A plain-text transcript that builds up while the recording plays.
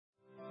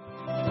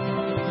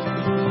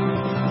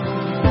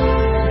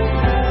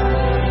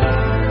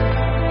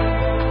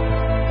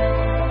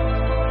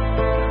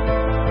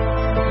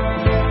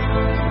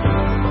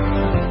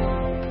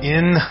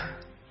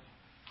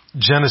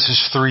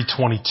Genesis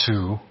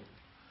 3:22,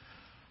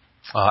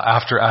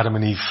 after Adam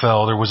and Eve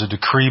fell, there was a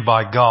decree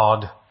by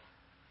God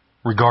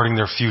regarding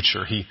their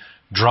future. He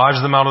drives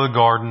them out of the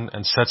garden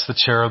and sets the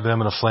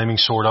cherubim and a flaming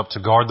sword up to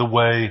guard the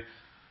way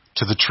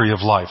to the tree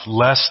of life.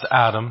 Lest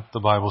Adam,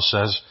 the Bible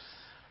says,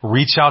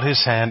 reach out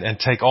his hand and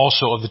take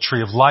also of the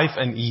tree of life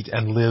and eat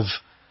and live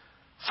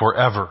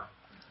forever.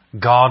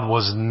 God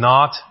was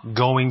not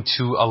going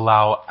to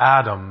allow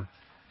Adam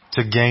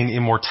to gain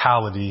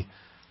immortality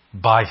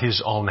by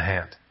his own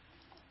hand.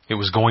 It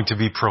was going to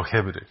be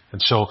prohibited.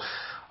 And so,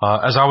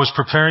 as I was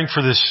preparing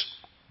for this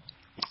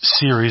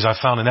series, I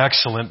found an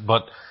excellent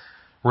but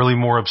really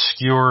more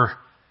obscure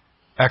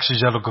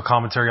exegetical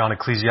commentary on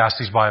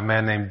Ecclesiastes by a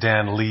man named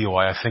Dan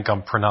Leoy. I think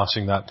I'm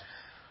pronouncing that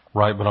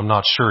right, but I'm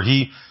not sure.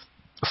 He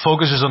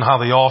focuses on how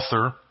the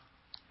author,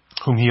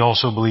 whom he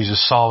also believes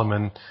is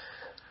Solomon,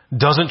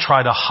 doesn't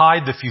try to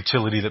hide the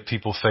futility that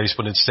people face,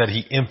 but instead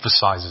he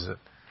emphasizes it.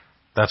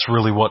 That's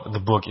really what the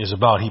book is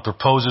about. He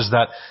proposes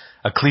that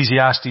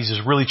Ecclesiastes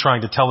is really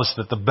trying to tell us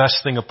that the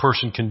best thing a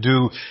person can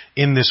do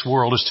in this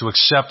world is to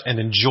accept and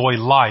enjoy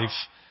life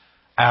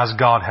as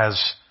God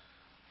has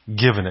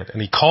given it.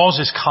 And he calls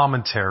his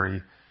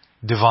commentary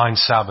Divine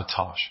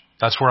Sabotage.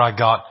 That's where I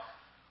got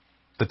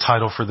the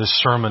title for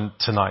this sermon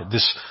tonight.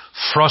 This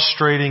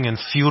frustrating and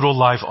futile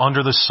life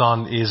under the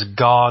sun is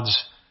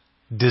God's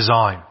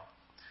design.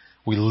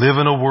 We live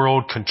in a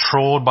world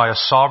controlled by a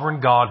sovereign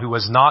God who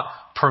has not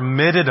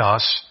permitted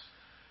us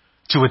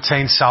to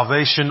attain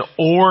salvation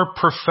or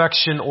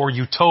perfection or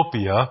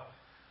utopia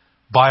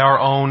by our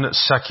own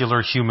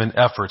secular human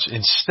efforts.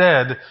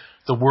 Instead,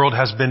 the world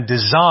has been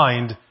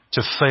designed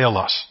to fail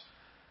us.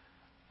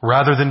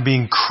 Rather than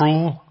being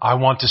cruel, I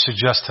want to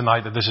suggest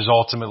tonight that this is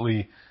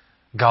ultimately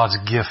God's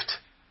gift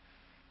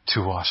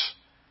to us.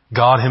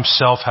 God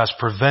himself has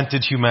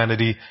prevented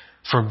humanity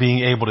from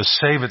being able to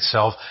save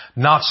itself,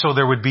 not so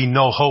there would be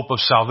no hope of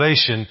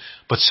salvation,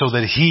 but so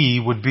that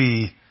he would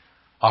be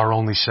our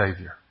only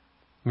Savior.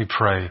 Let me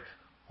pray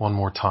one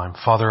more time.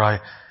 Father, I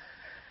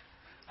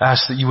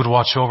ask that you would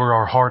watch over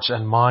our hearts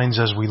and minds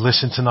as we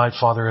listen tonight.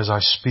 Father, as I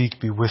speak,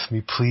 be with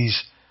me.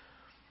 Please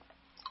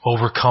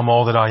overcome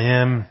all that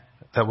I am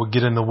that would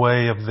get in the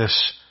way of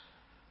this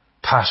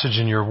passage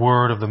in your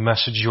word, of the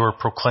message you're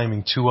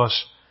proclaiming to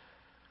us.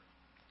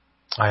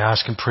 I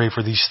ask and pray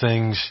for these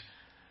things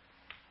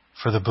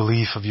for the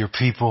belief of your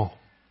people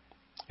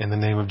in the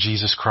name of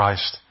Jesus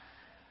Christ.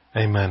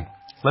 Amen.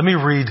 Let me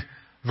read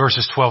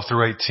verses 12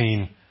 through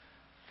 18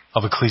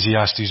 of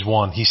Ecclesiastes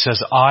 1. He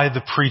says, I,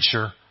 the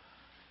preacher,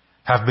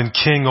 have been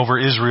king over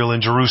Israel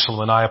in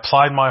Jerusalem, and I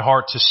applied my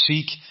heart to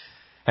seek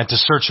and to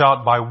search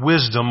out by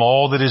wisdom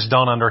all that is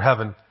done under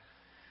heaven.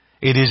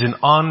 It is an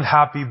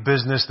unhappy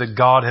business that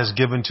God has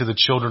given to the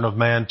children of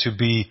man to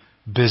be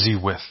busy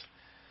with.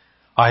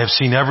 I have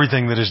seen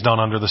everything that is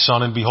done under the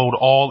sun, and behold,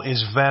 all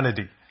is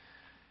vanity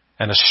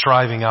and a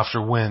striving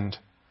after wind.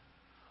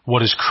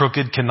 What is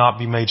crooked cannot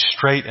be made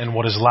straight, and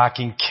what is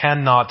lacking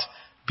cannot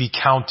be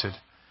counted.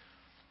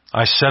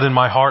 I said in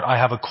my heart, I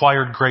have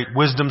acquired great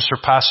wisdom,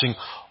 surpassing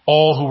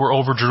all who were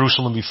over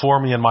Jerusalem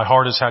before me, and my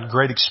heart has had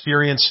great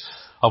experience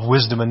of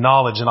wisdom and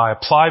knowledge, and I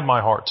applied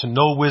my heart to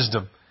know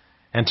wisdom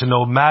and to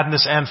know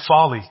madness and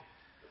folly.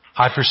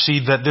 I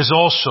perceive that this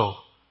also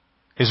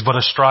is but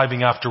a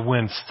striving after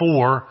wind,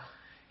 for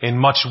in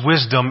much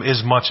wisdom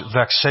is much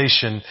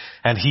vexation,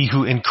 and he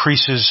who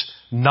increases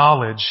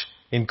knowledge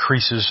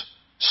increases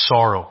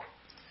sorrow.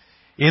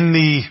 In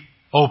the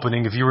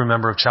opening, if you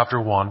remember, of chapter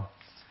 1,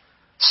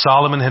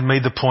 Solomon had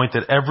made the point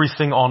that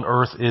everything on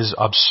earth is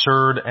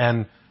absurd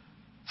and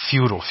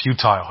futile,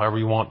 however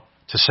you want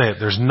to say it.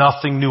 There's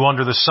nothing new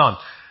under the sun.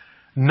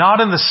 Not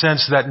in the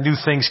sense that new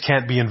things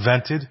can't be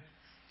invented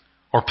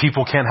or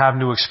people can't have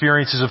new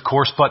experiences, of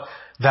course, but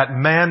that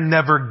man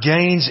never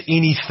gains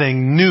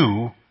anything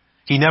new.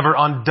 He never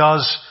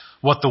undoes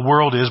what the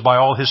world is by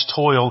all his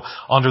toil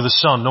under the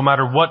sun. No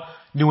matter what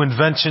new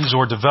inventions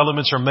or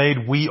developments are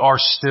made, we are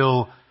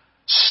still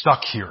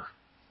stuck here.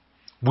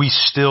 We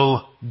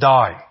still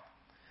die.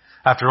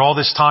 After all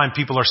this time,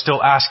 people are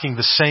still asking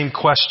the same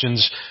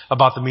questions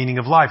about the meaning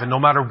of life. And no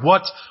matter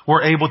what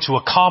we're able to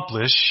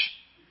accomplish,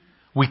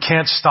 we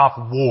can't stop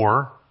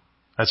war,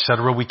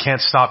 etc. We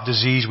can't stop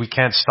disease. We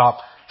can't stop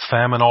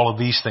famine, all of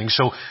these things.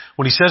 So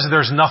when he says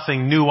there's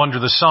nothing new under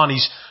the sun,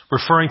 he's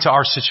referring to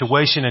our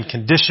situation and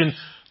condition.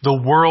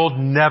 The world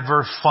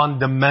never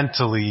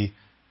fundamentally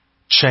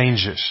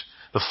changes.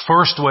 The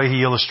first way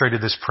he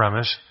illustrated this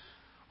premise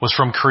was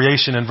from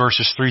creation in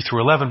verses 3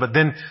 through 11. But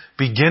then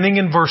beginning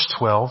in verse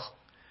 12,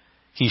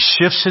 he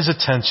shifts his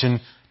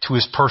attention to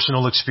his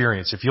personal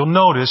experience. If you'll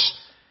notice,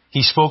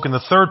 he spoke in the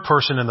third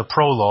person in the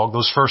prologue,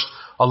 those first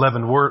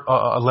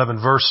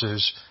 11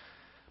 verses.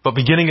 But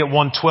beginning at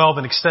 1:12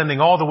 and extending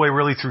all the way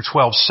really through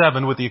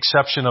 12:7, with the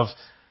exception of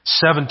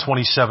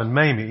 7:27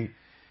 maybe,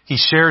 he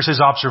shares his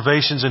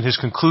observations and his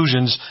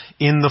conclusions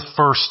in the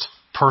first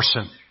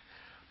person.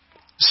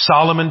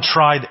 Solomon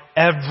tried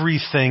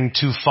everything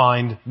to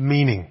find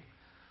meaning.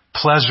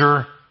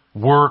 Pleasure,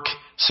 work,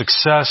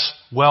 success,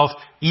 wealth,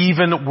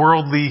 even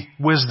worldly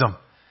wisdom.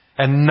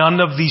 And none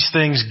of these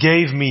things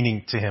gave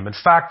meaning to him. In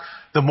fact,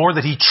 the more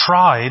that he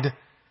tried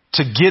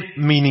to get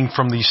meaning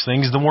from these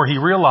things, the more he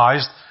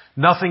realized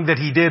nothing that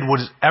he did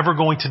was ever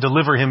going to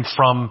deliver him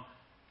from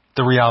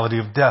the reality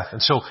of death.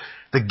 And so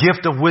the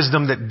gift of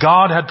wisdom that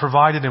God had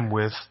provided him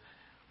with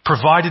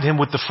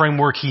the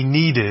framework he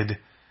needed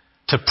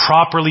to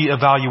properly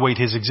evaluate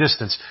his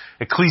existence.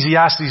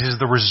 Ecclesiastes is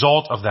the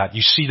result of that.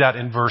 You see that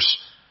in verse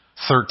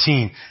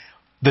 13.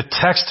 The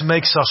text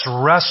makes us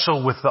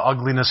wrestle with the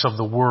ugliness of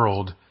the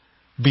world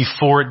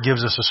before it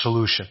gives us a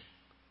solution.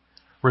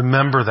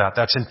 Remember that.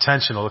 That's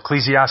intentional.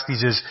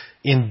 Ecclesiastes is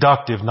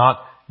inductive,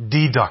 not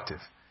deductive.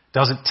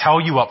 Doesn't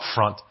tell you up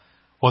front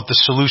what the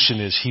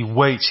solution is. He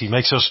waits. He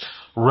makes us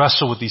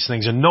wrestle with these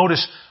things. And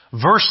notice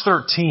verse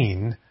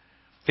 13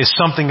 is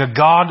something a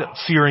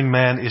God-fearing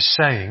man is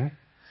saying,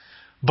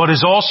 but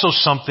is also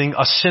something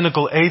a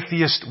cynical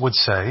atheist would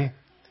say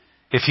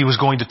if he was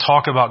going to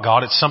talk about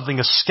God. It's something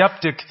a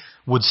skeptic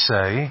would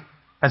say.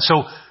 And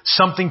so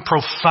something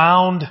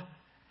profound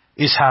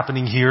is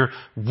happening here.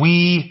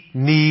 We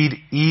need,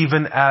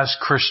 even as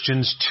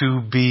Christians,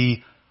 to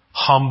be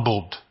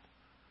humbled.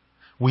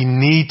 We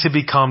need to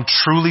become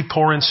truly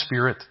poor in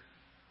spirit,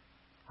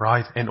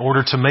 right, in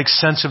order to make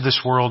sense of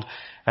this world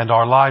and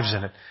our lives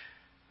in it.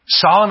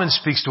 Solomon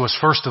speaks to us,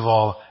 first of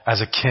all,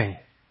 as a king.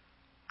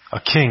 A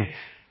king.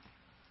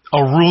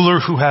 A ruler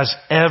who has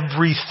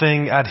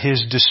everything at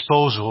his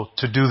disposal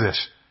to do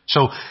this.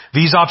 So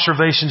these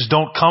observations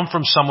don't come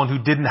from someone who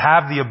didn't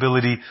have the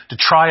ability to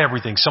try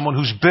everything, someone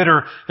who's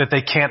bitter that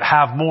they can't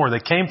have more. They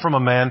came from a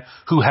man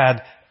who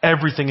had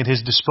everything at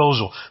his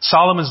disposal.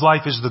 Solomon's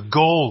life is the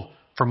goal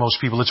for most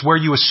people. It's where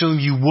you assume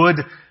you would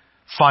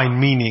find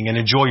meaning and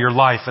enjoy your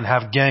life and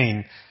have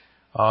gain.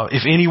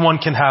 If anyone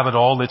can have it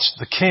all, it's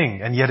the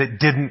king. And yet it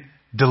didn't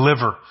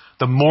deliver.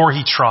 The more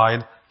he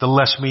tried, the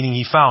less meaning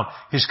he found.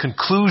 His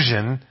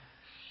conclusion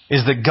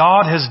is that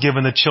God has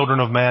given the children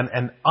of man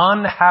an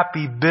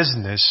unhappy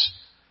business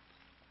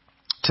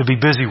to be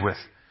busy with.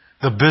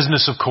 The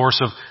business, of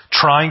course, of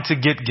trying to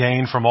get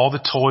gain from all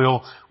the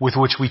toil with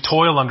which we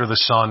toil under the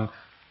sun,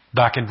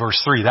 back in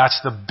verse 3.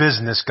 That's the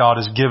business God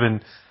has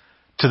given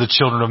to the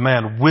children of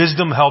man.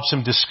 Wisdom helps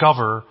him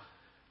discover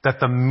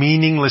that the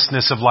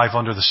meaninglessness of life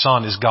under the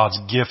sun is God's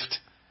gift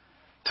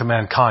to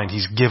mankind.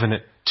 He's given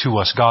it to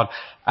us. God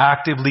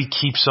actively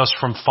keeps us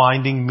from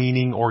finding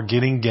meaning or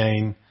getting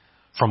gain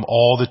from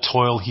all the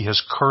toil He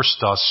has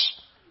cursed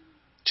us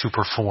to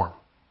perform.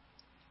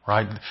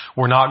 Right?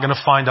 We're not going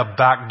to find a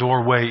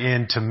backdoor way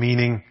into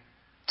meaning,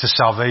 to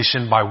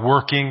salvation by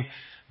working.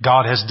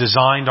 God has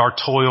designed our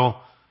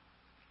toil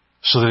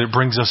so that it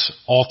brings us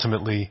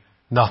ultimately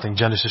nothing.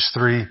 Genesis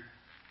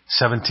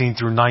 3:17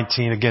 through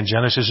 19. Again,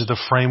 Genesis is the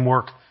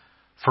framework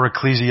for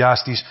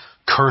Ecclesiastes.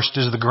 Cursed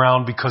is the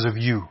ground because of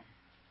you.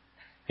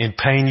 In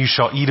pain you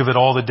shall eat of it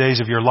all the days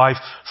of your life.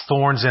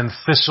 Thorns and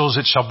thistles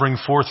it shall bring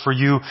forth for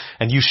you,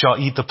 and you shall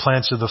eat the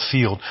plants of the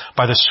field.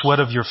 By the sweat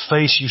of your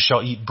face you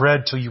shall eat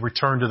bread till you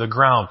return to the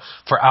ground.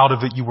 For out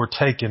of it you were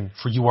taken,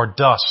 for you are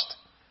dust,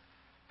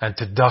 and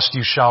to dust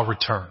you shall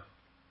return.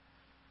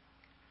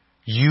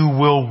 You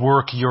will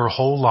work your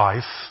whole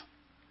life,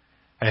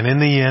 and in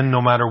the end,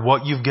 no matter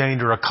what you've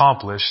gained or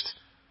accomplished,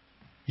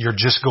 you're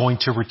just going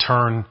to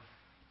return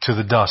to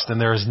the dust.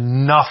 And there is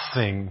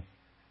nothing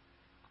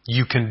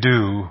you can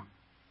do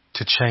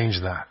to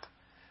change that.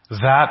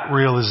 That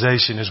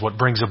realization is what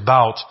brings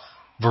about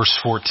verse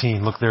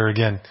 14. Look there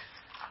again.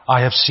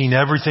 I have seen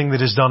everything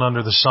that is done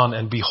under the sun,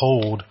 and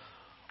behold,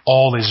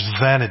 all is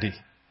vanity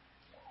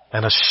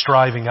and a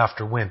striving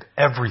after wind.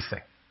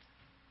 Everything.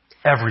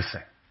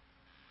 Everything.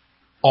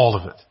 All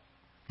of it.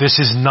 This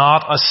is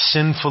not a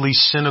sinfully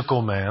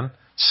cynical man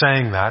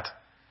saying that.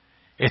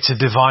 It's a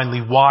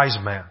divinely wise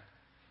man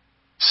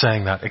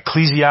saying that.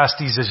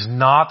 Ecclesiastes is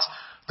not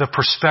the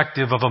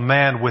perspective of a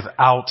man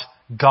without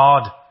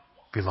God,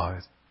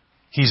 beloved.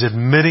 He's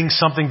admitting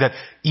something that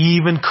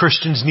even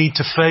Christians need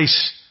to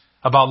face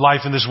about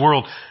life in this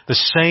world. The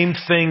same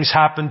things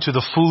happen to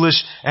the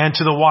foolish and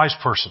to the wise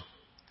person,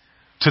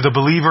 to the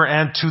believer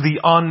and to the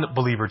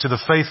unbeliever, to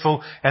the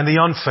faithful and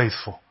the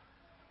unfaithful.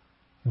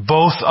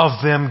 Both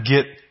of them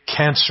get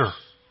cancer,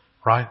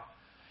 right?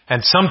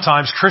 And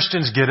sometimes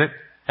Christians get it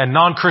and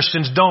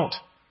non-Christians don't.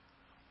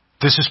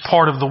 This is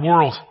part of the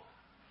world.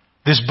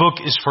 This book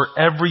is for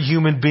every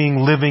human being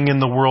living in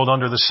the world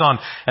under the sun.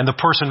 And the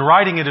person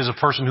writing it is a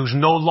person who's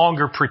no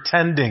longer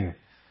pretending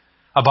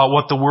about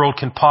what the world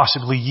can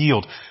possibly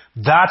yield.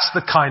 That's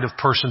the kind of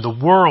person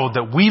the world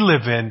that we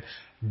live in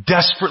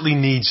desperately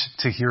needs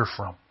to hear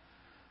from.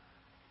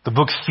 The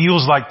book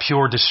feels like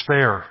pure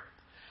despair,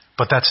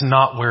 but that's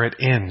not where it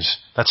ends.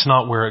 That's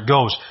not where it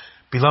goes.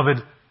 Beloved,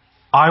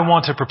 I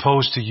want to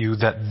propose to you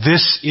that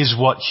this is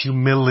what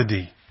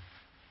humility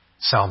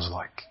sounds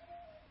like.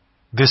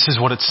 This is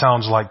what it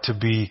sounds like to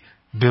be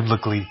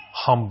biblically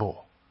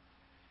humble.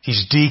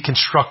 He's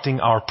deconstructing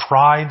our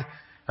pride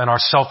and our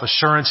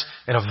self-assurance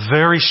in a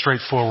very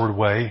straightforward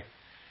way.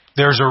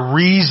 There's a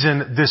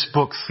reason this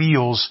book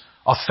feels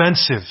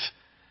offensive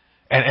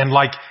and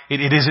like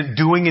it isn't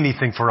doing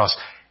anything for us.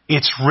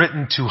 It's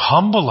written to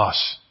humble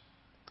us.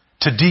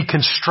 to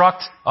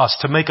deconstruct us,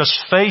 to make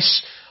us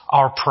face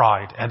our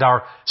pride and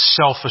our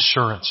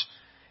self-assurance.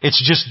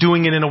 It's just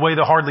doing it in a way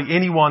that hardly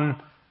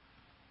anyone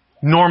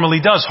normally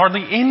does.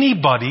 Hardly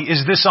anybody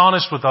is this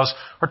honest with us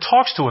or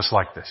talks to us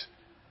like this.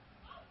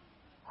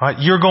 Right?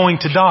 You're going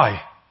to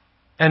die,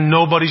 and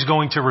nobody's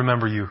going to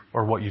remember you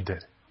or what you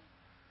did.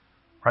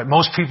 Right?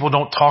 Most people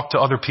don't talk to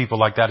other people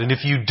like that. And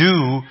if you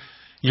do,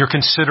 you're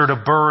considered a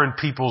burr in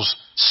people's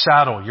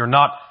saddle. You're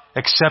not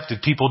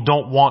accepted. People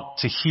don't want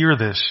to hear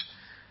this.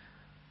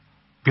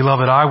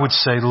 Beloved, I would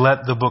say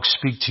let the book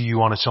speak to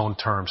you on its own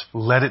terms.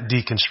 Let it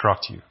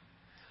deconstruct you.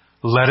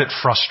 Let it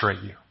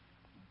frustrate you.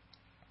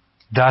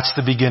 That's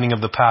the beginning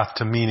of the path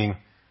to meaning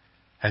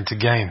and to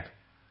gain.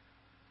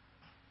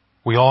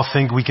 We all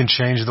think we can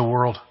change the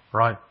world,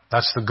 right?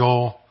 That's the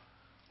goal.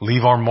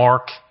 Leave our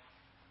mark.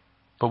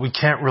 But we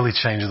can't really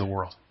change the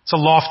world. It's a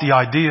lofty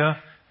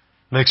idea.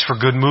 Makes for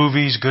good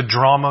movies, good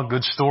drama,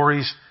 good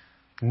stories.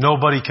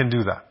 Nobody can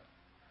do that.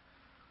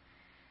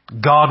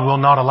 God will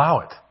not allow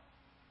it.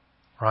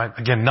 Right?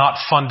 Again, not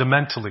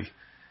fundamentally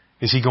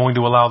is He going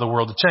to allow the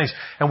world to change.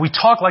 And we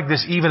talk like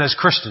this even as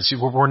Christians.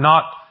 We're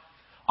not,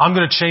 I'm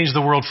going to change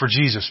the world for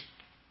Jesus.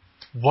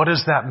 What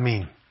does that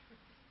mean?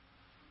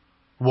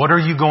 What are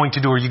you going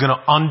to do? Are you going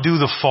to undo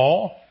the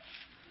fall?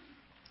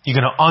 You're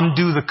going to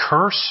undo the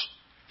curse?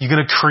 You're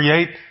going to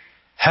create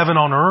heaven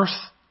on earth?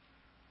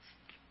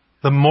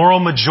 The moral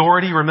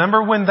majority,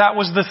 remember when that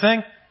was the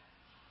thing?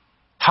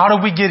 How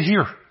did we get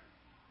here?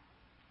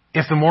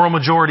 If the moral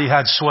majority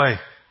had sway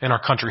in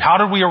our country, how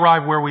did we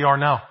arrive where we are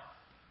now?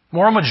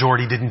 Moral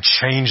majority didn't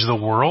change the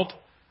world.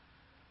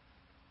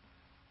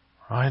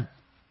 Right?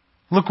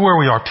 Look where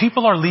we are.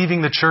 People are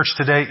leaving the church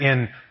today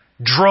in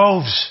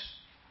droves.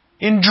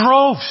 In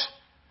droves.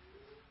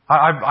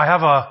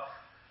 I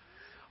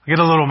get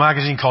a little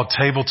magazine called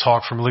Table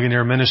Talk from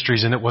Ligonier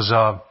Ministries, and it was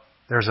an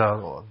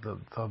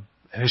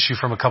issue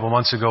from a couple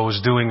months ago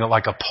was doing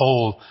like a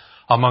poll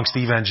amongst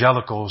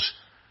evangelicals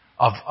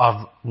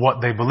of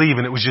what they believe,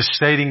 and it was just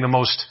stating the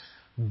most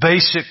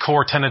basic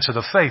core tenets of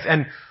the faith.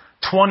 And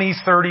 20,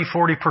 30,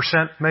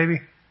 40%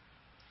 maybe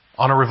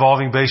on a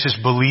revolving basis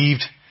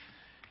believed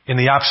in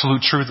the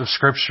absolute truth of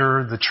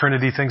Scripture, the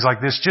Trinity, things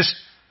like this. Just,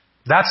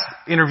 that's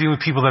interviewing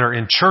people that are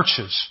in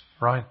churches,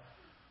 right?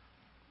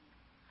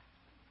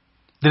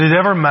 Did it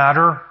ever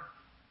matter?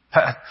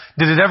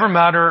 Did it ever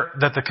matter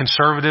that the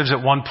conservatives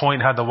at one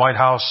point had the White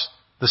House,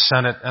 the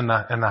Senate, and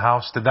the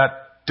House? Did that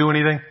do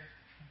anything?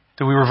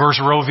 Did we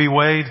reverse Roe v.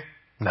 Wade?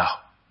 No.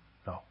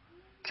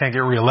 Can't get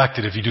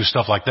reelected if you do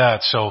stuff like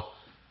that, so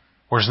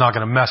we're just not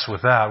going to mess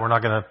with that. We're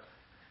not going to...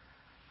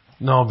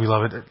 No,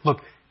 beloved. Look,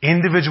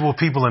 individual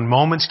people in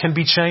moments can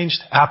be changed,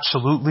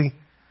 absolutely.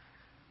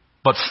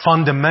 But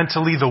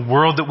fundamentally, the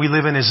world that we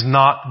live in is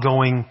not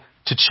going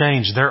to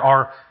change. There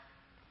are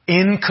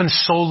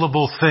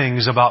inconsolable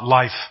things about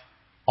life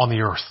on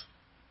the earth.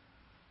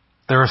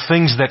 There are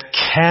things that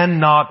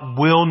cannot,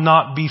 will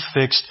not be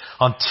fixed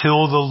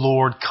until the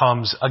Lord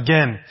comes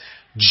again.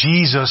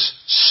 Jesus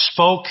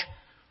spoke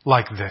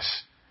like this.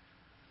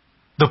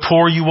 The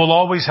poor you will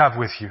always have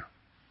with you.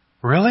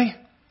 Really?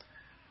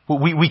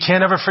 We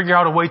can't ever figure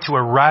out a way to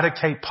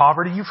eradicate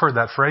poverty. You've heard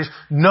that phrase.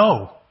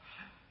 No.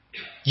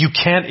 You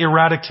can't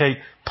eradicate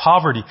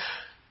poverty.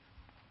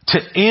 To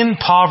end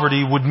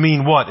poverty would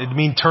mean what? It'd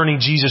mean turning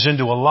Jesus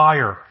into a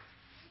liar.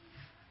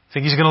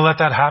 Think He's going to let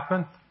that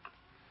happen?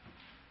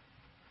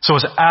 So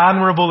as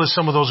admirable as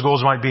some of those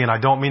goals might be, and I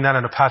don't mean that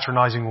in a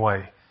patronizing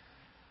way,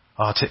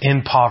 to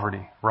end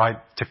poverty, right?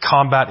 To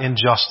combat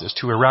injustice,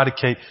 to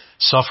eradicate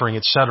suffering,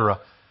 etc.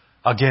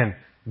 Again,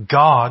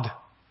 God,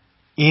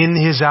 in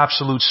His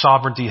absolute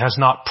sovereignty, has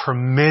not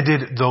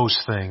permitted those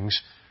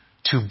things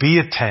to be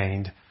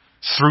attained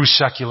through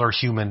secular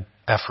human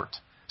effort.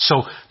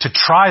 So to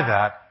try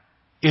that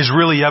is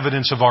really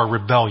evidence of our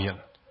rebellion,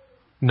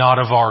 not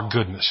of our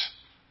goodness.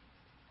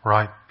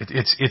 Right?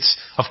 It's,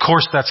 of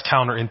course that's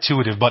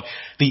counterintuitive, but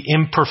the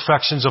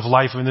imperfections of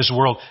life in this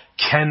world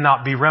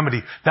cannot be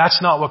remedied.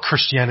 That's not what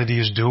Christianity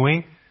is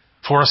doing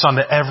for us on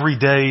the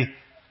everyday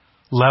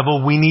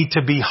level. We need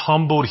to be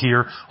humbled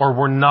here, or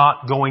we're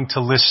not going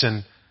to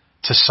listen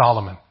to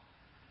Solomon.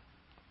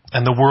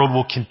 And the world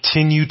will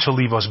continue to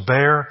leave us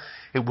bare.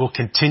 It will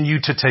continue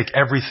to take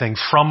everything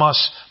from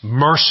us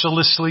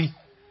mercilessly.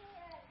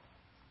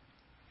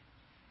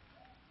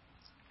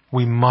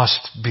 We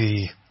must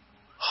be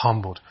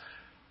humbled.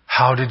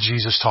 How did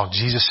Jesus talk?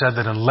 Jesus said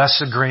that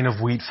unless a grain of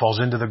wheat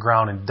falls into the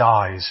ground and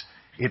dies,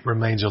 it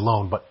remains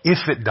alone. But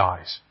if it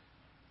dies,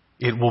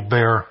 it will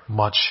bear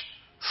much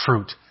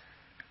fruit.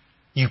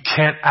 You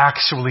can't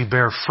actually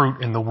bear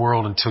fruit in the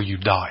world until you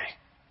die.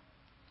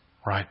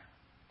 Right?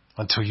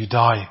 Until you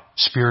die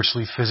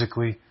spiritually,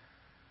 physically.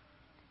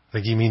 I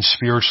think he means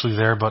spiritually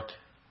there, but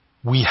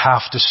we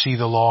have to see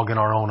the log in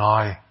our own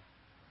eye.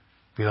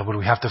 Beloved,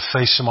 we have to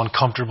face some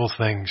uncomfortable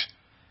things.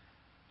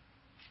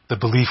 The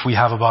belief we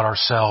have about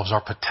ourselves,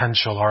 our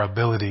potential, our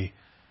ability.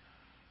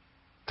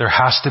 There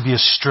has to be a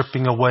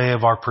stripping away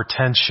of our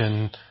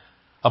pretension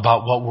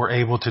about what we're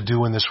able to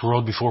do in this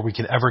world before we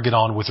can ever get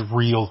on with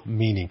real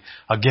meaning.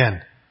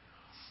 Again,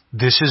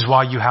 This is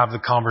why you have the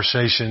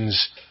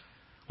conversations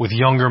with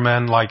younger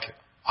men like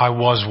I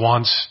was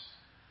once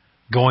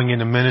going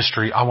into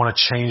ministry. I want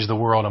to change the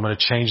world. I'm going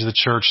to change the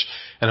church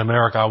in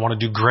America. I want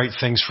to do great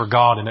things for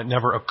God. And it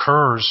never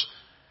occurs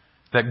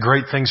that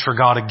great things for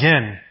God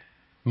again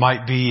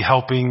might be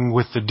helping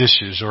with the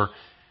dishes or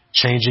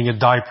changing a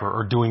diaper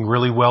or doing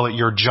really well at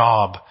your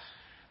job.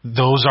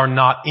 Those are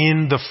not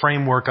in the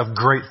framework of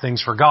great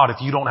things for God.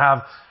 If you don't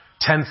have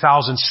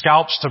 10,000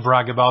 scalps to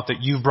brag about that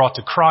you've brought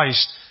to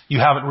Christ, you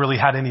haven't really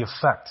had any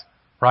effect,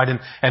 right?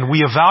 And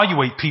we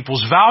evaluate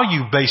people's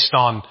value based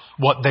on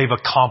what they've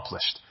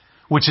accomplished,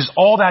 which is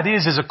all that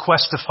is a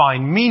quest to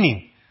find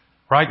meaning,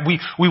 right?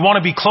 We want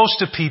to be close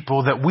to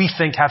people that we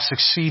think have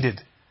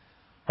succeeded,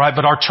 right?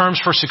 But our terms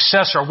for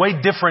success are way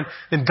different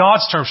than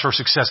God's terms for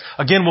success.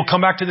 Again, we'll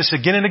come back to this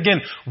again and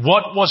again.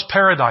 What was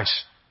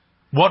paradise?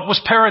 What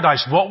was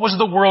paradise? What was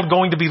the world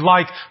going to be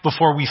like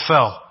before we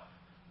fell?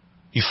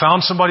 You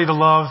found somebody to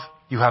love,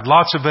 you had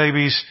lots of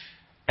babies,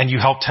 and you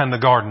helped tend the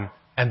garden,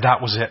 and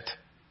that was it.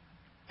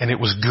 And it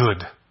was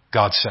good,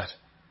 God said.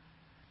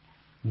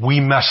 We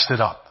messed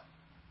it up,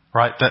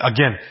 right?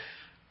 Again,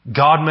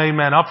 God made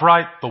man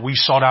upright, but we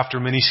sought after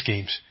many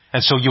schemes.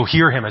 And so you'll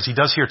hear him, as he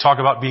does here, talk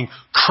about being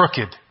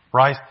crooked,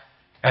 right?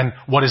 And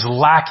what is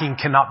lacking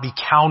cannot be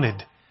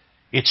counted.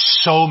 It's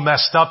so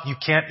messed up, you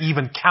can't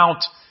even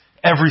count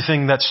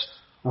everything that's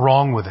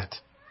wrong with it.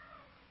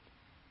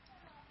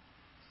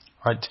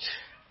 Right?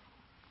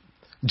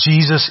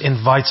 Jesus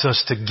invites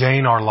us to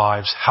gain our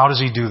lives. How does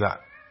he do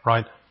that?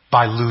 Right?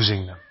 By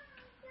losing them.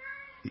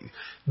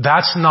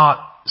 That's not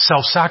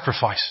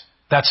self-sacrifice.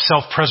 That's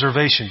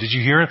self-preservation. Did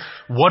you hear him?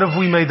 What have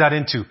we made that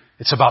into?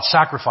 It's about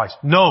sacrifice.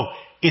 No,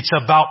 it's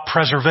about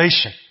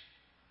preservation.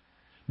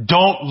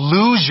 Don't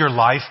lose your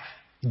life,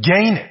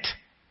 gain it.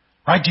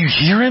 Right? Do you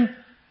hear him?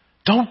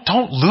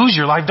 Don't lose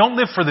your life. Don't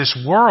live for this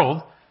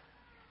world.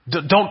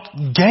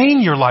 Don't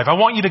gain your life. I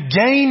want you to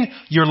gain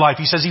your life.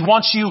 He says he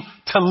wants you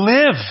to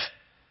live.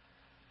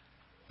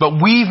 But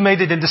we've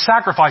made it into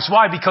sacrifice.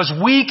 Why? Because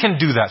we can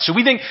do that. So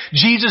we think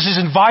Jesus is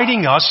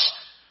inviting us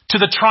to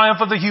the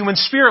triumph of the human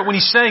spirit when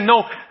he's saying,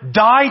 no,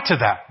 die to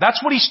that.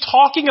 That's what he's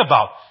talking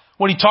about.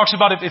 When he talks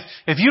about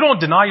if you don't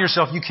deny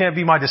yourself, you can't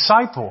be my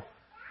disciple.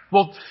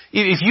 Well,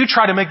 if you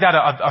try to make that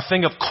a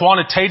thing of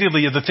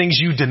quantitatively of the things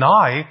you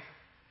deny,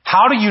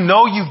 how do you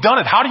know you've done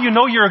it? How do you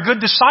know you're a good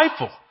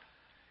disciple?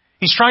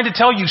 He's trying to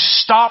tell you,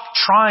 stop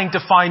trying to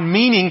find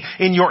meaning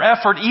in your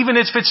effort, even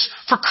if it's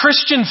for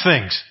Christian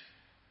things.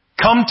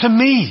 Come to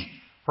me,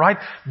 right?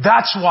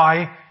 That's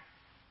why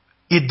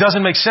it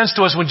doesn't make sense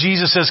to us when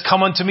Jesus says,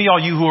 come unto me, all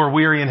you who are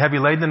weary and heavy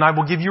laden, and I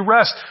will give you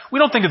rest. We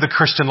don't think of the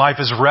Christian life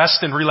as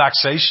rest and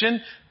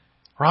relaxation,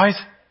 right?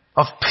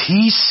 Of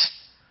peace.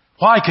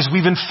 Why? Because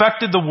we've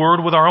infected the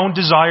word with our own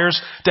desires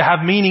to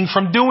have meaning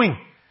from doing.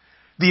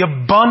 The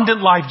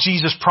abundant life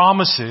Jesus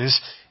promises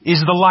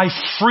is the life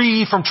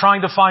free from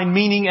trying to find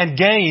meaning and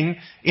gain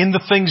in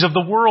the things of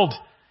the world.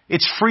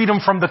 It's freedom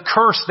from the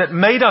curse that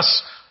made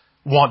us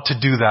want to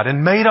do that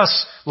and made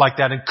us like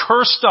that and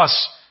cursed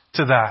us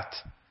to that.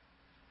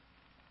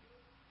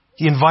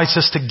 He invites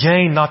us to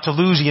gain, not to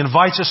lose. He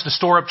invites us to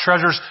store up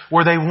treasures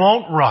where they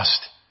won't rust.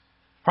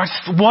 Right?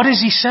 What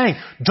is he saying?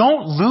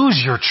 Don't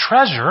lose your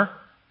treasure.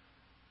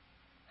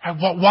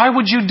 Why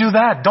would you do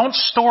that? Don't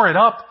store it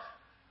up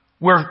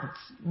where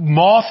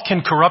moth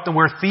can corrupt and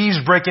where thieves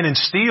break in and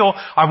steal.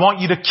 I want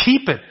you to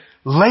keep it.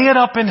 Lay it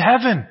up in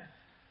heaven.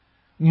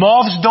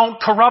 Moths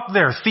don't corrupt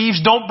there.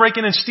 Thieves don't break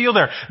in and steal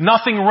there.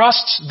 Nothing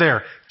rusts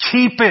there.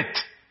 Keep it.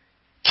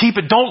 Keep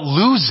it. Don't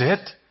lose it.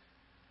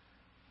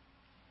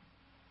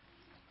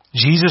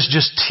 Jesus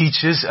just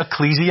teaches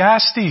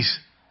Ecclesiastes.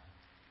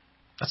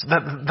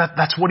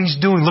 That's what he's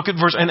doing. Look at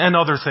verse, and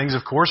other things,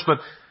 of course, but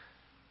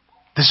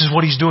this is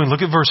what he's doing.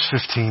 Look at verse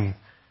 15.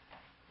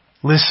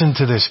 Listen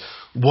to this.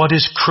 What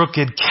is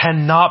crooked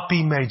cannot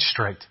be made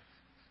straight.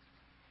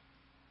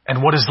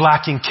 And what is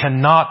lacking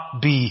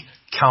cannot be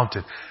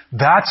counted.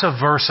 That's a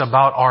verse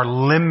about our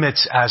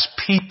limits as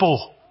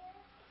people.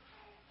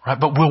 Right?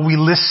 But will we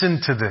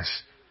listen to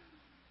this?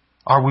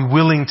 Are we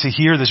willing to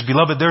hear this?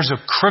 Beloved, there's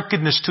a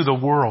crookedness to the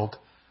world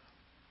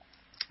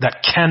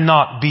that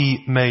cannot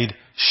be made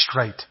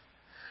straight.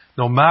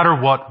 No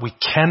matter what, we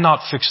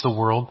cannot fix the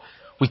world.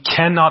 We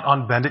cannot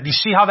unbend it. Do you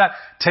see how that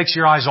takes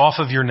your eyes off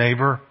of your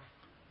neighbor?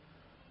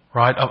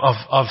 Right?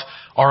 Of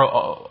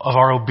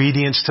our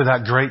obedience to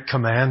that great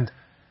command.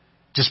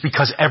 Just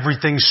because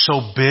everything's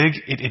so big,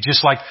 it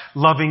just like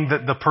loving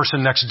the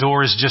person next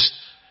door is just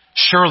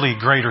surely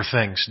greater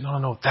things.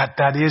 No,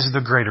 that is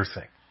the greater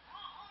thing.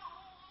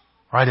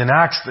 Right? In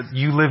Acts, that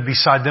you live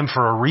beside them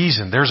for a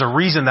reason. There's a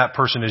reason that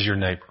person is your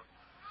neighbor.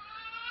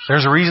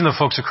 There's a reason the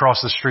folks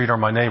across the street are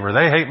my neighbor.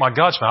 They hate my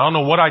guts, man. I don't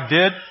know what I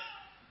did.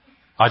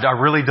 I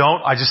really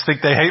don't. I just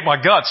think they hate my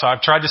guts.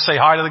 I've tried to say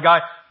hi to the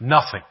guy.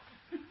 Nothing.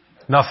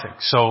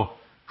 So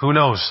who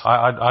knows?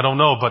 I don't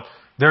know, but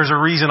there's a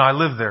reason I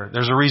live there.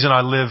 There's a reason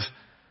I live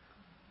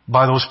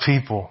by those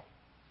people.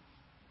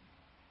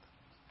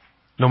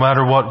 No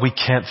matter what, we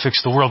can't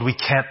fix the world. We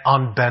can't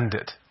unbend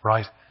it,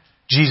 right?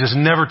 Jesus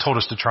never told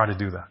us to try to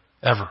do that.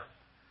 Ever.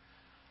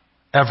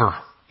 ever.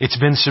 It's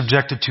been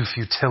subjected to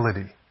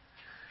futility.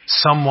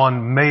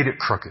 Someone made it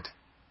crooked.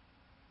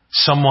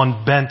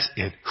 Someone bent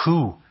it.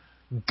 Who?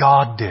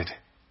 God did.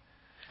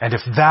 And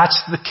if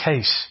that's the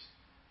case,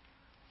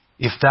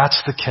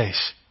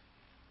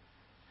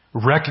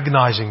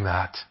 recognizing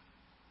that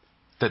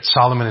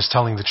Solomon is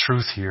telling the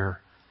truth here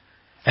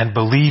and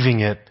believing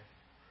it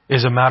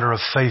is a matter of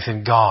faith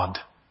in God,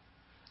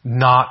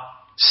 not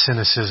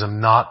cynicism,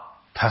 not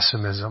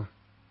pessimism.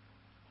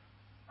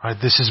 Right?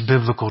 This is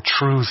biblical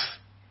truth.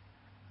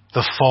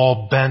 The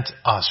fall bent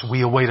us.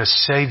 We await a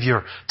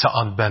Savior to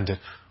unbend it.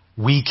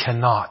 We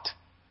cannot.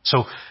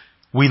 So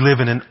we live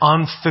in an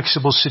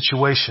unfixable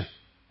situation.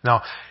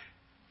 Now,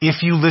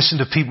 if you listen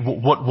to people,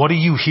 what do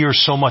you hear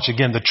so much?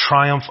 Again, the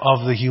triumph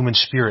of the human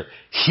spirit.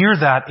 Hear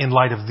that in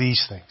light of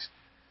these things.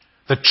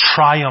 The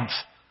triumph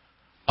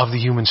of the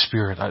human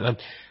spirit.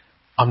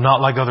 I'm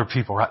not like other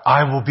people, right?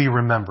 I will be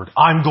remembered.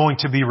 I'm going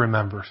to be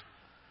remembered.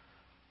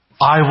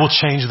 I will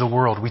change the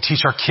world. We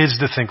teach our kids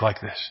to think like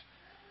this.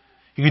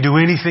 You can do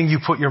anything you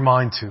put your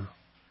mind to,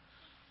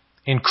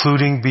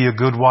 including be a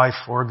good wife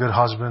or a good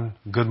husband,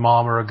 a good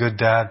mom or a good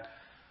dad,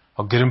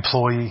 a good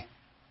employee,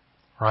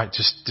 right?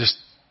 Just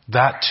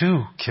that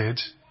too,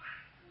 kids,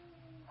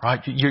 right?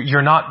 You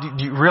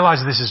realize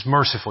this is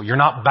merciful. You're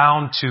not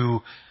bound to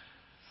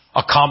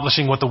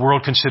accomplishing what the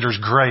world considers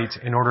great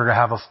in order to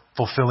have a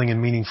fulfilling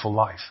and meaningful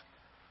life.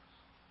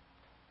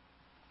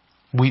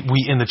 We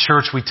in the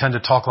church, we tend to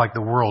talk like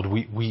the world.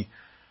 We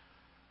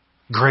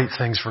great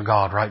things for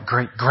God, right?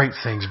 Great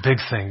things, big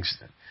things.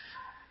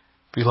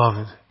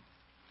 Beloved,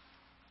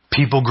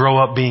 people grow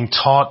up being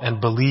taught and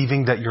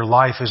believing that your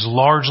life is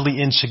largely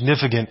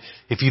insignificant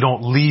if you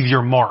don't leave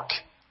your mark,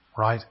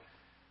 right?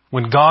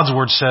 When God's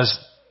Word says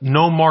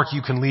no mark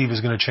you can leave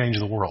is going to change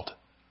the world.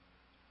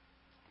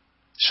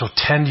 So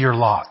tend your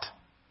lot.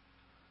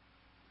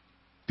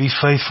 Be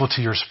faithful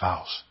to your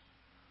spouse.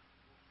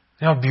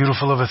 You know how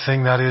beautiful of a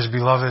thing that is,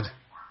 beloved?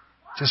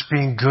 Just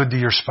being good to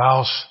your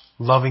spouse,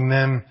 loving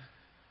them,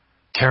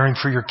 caring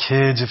for your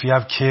kids if you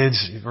have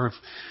kids, or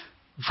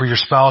for your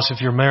spouse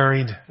if you're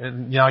married.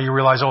 And now you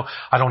realize,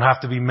 I don't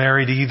have to be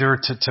married either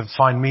to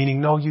find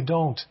meaning. No, you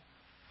don't.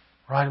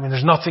 Right? I mean,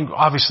 there's nothing,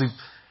 obviously,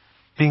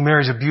 being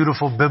married is a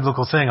beautiful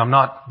biblical thing. I'm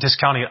not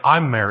discounting it.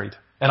 I'm married,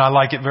 and I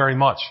like it very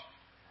much.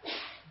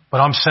 But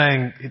I'm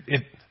saying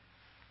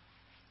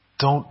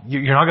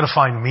you're not going to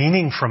find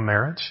meaning from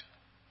marriage.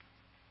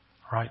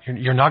 Right?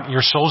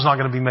 Your soul's not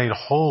going to be made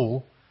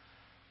whole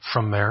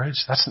from marriage.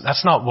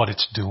 That's not what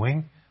it's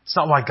doing. It's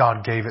not why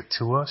God gave it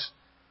to us.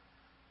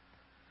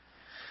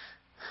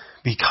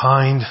 Be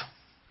kind.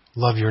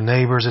 Love your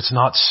neighbors. It's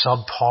not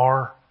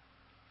subpar.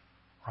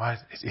 Right?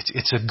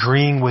 It's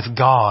agreeing with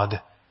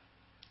God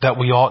that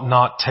we ought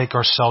not take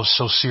ourselves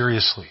so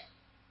seriously.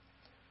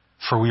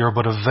 For we are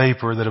but a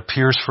vapor that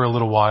appears for a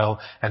little while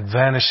and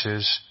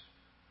vanishes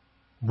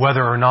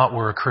whether or not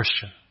we're a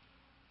Christian.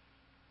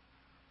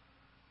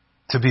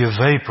 To be a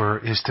vapor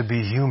is to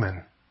be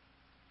human.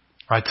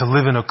 Right? To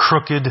live in a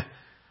crooked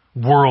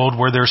world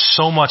where there's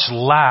so much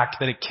lack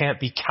that it can't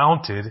be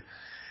counted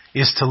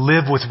is to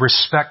live with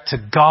respect to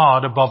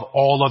God above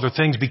all other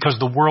things, because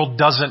the world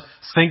doesn't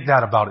think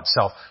that about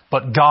itself,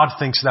 but God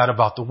thinks that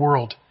about the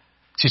world.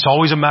 See, it's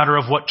always a matter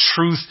of what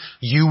truth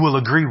you will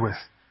agree with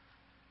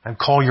and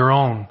call your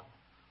own.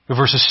 In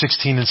verses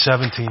 16 and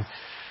 17,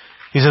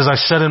 he says, I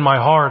said in my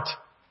heart,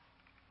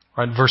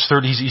 right, verse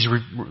 30, he's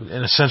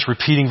in a sense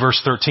repeating verse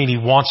 13. He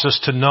wants us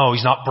to know.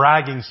 He's not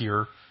bragging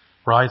here,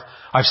 right?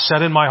 I've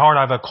said in my heart,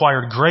 I've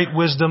acquired great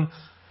wisdom,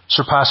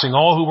 surpassing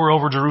all who were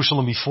over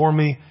Jerusalem before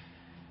me.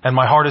 And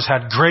my heart has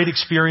had great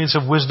experience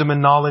of wisdom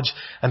and knowledge.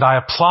 And I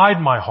applied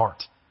my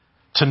heart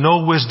to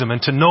know wisdom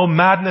and to know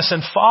madness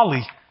and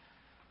folly.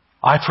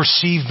 I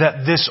perceive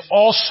that this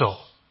also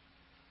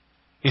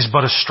is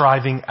but a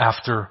striving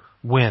after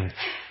wind.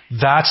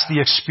 That's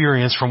the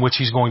experience from which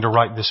he's going to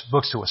write this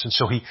book to us. And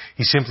so he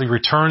simply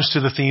returns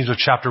to the themes of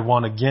chapter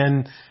 1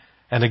 again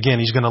and again.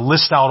 He's going to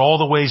list out all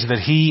the ways that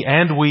he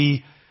and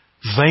we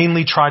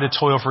vainly try to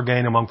toil for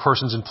gain among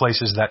persons and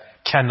places that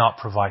cannot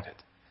provide it.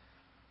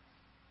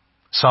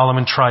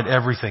 Solomon tried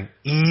everything,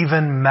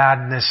 even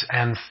madness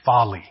and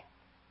folly.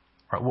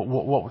 Right?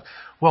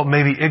 Well,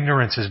 maybe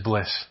ignorance is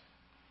bliss.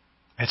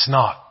 It's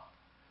not.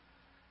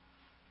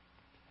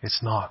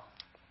 It's not.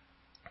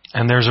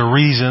 And there's a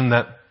reason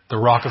that the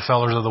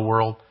Rockefellers of the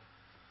world,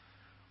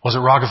 was it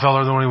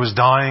Rockefeller when he was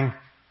dying?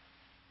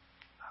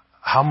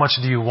 How much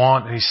do you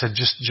want? And he said,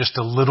 just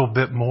a little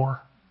bit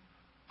more.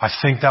 I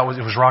think it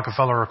was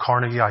Rockefeller or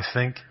Carnegie, I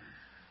think.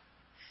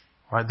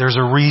 Right? There's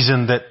a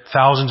reason that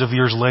thousands of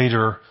years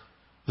later,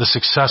 the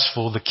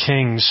successful, the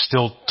kings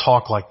still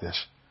talk like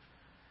this.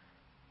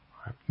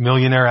 Right?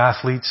 Millionaire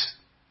athletes,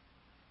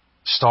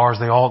 stars,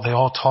 they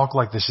all talk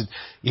like this.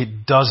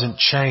 It doesn't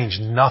change.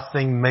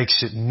 Nothing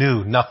makes it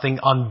new. Nothing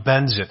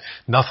unbends it.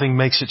 Nothing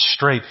makes it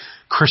straight.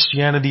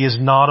 Christianity is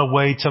not a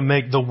way to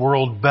make the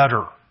world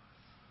better.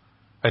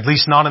 At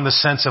least not in the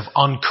sense of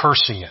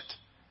uncursing it.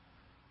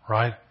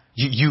 Right?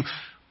 You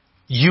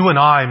and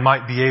I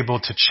might be able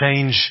to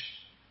change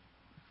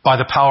By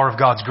the power of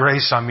God's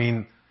grace, I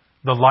mean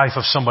the life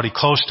of somebody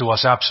close to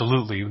us,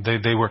 absolutely.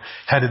 They were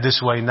headed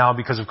this way. Now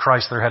because of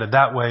Christ, they're headed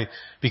that way.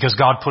 Because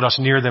God put us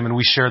near them and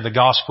we shared the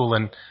gospel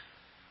and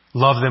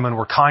loved them and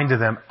were kind to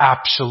them,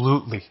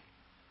 absolutely.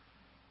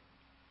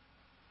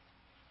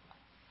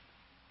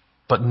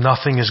 But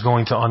nothing is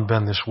going to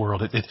unbend this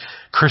world.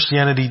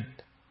 Christianity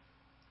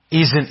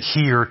isn't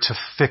here to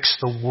fix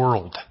the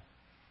world.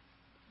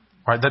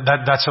 Right?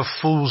 That's a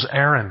fool's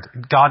errand.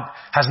 God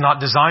has not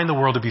designed the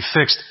world to be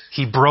fixed.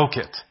 He broke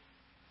it.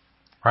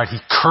 Right? He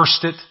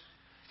cursed it.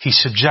 He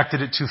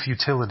subjected it to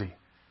futility.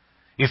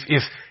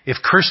 If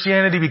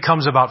Christianity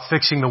becomes about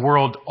fixing the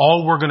world,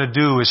 all we're going to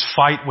do is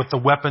fight with the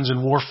weapons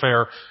and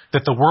warfare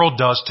that the world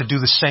does to do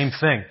the same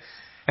thing.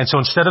 And so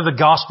instead of the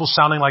gospel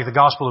sounding like the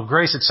gospel of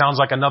grace, it sounds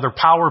like another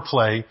power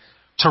play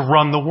to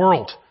run the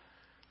world.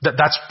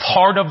 That's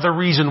part of the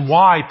reason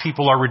why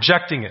people are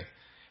rejecting it.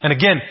 And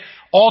again,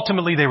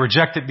 ultimately they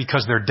reject it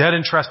because they're dead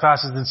in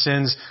trespasses and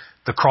sins.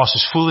 The cross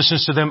is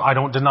foolishness to them. I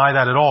don't deny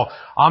that at all.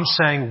 I'm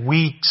saying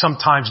we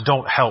sometimes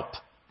don't help.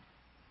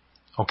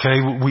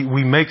 Okay?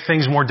 We make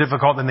things more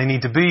difficult than they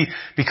need to be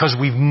because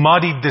we've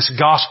muddied this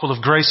gospel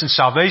of grace and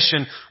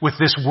salvation with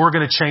this, we're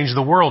going to change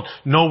the world.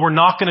 No, we're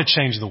not going to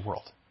change the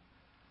world.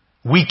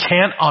 We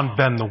can't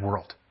unbend the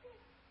world.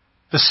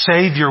 The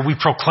Savior we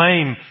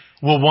proclaim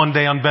will one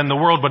day unbend the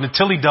world, but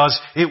until He does,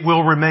 it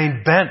will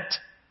remain bent.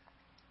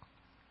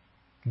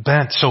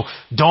 Bent. So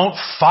don't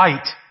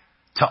fight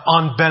to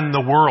unbend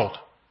the world.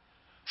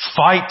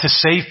 Fight to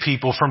save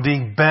people from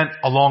being bent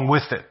along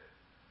with it.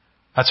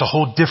 That's a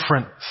whole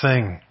different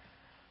thing.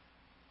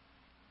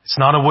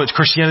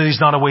 Christianity is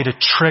not a way to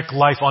trick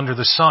life under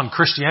the sun.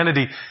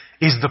 Christianity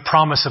is the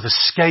promise of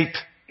escape,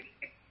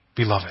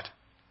 beloved.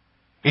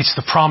 It's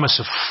the promise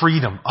of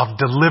freedom, of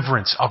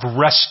deliverance, of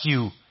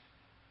rescue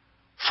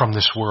from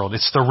this world.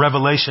 It's the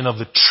revelation of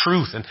the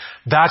truth. And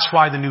that's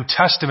why the New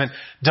Testament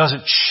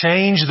doesn't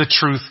change the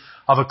truth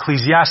of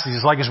Ecclesiastes.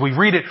 It's like as we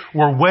read it,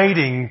 we're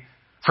waiting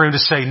for Him to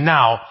say,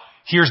 now,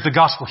 here's the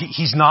gospel.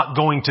 He's not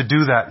going to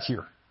do that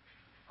here.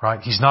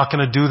 Right? He's not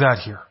going to do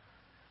that here.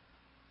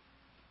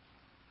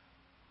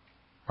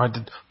 Right?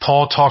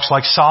 Paul talks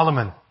like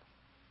Solomon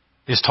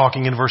is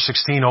talking in verse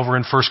 16 over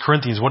in 1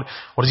 Corinthians. What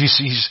does he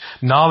see?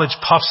 Knowledge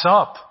puffs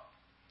up.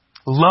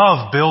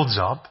 Love builds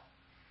up.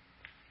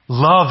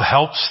 Love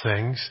helps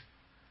things.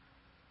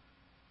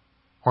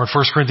 Or in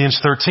 1 Corinthians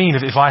 13,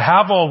 if I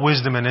have all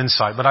wisdom and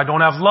insight, but I don't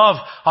have love,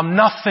 I'm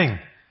nothing.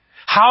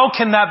 How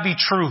can that be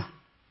true?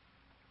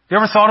 You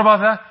ever thought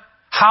about that?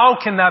 How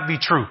can that be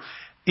true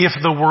if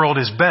the world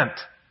is bent?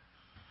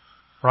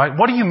 Right?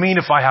 What do you mean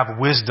if I have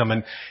wisdom?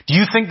 And do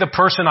you think the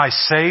person I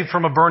saved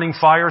from a burning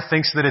fire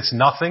thinks that it's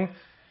nothing?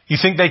 You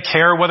think they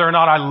care whether or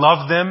not I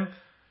love them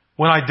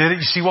when I did it?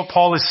 You see what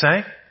Paul is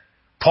saying?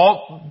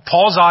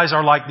 Paul's eyes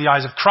are like the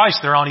eyes of Christ.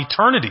 They're on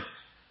eternity.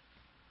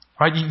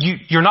 Right?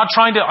 You're not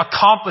trying to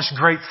accomplish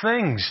great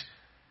things.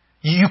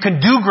 You can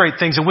do great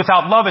things, and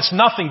without love it's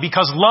nothing,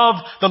 because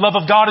the love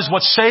of God is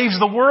what saves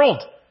the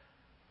world.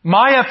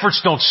 My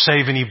efforts don't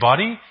save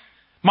anybody.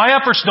 My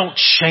efforts don't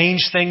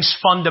change things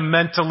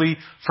fundamentally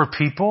for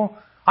people.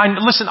 I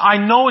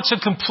know it's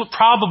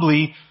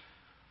probably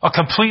a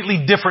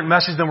completely different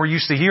message than we're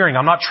used to hearing.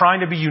 I'm not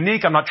trying to be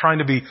unique. I'm not trying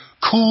to be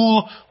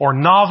cool or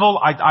novel.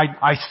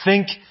 I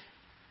think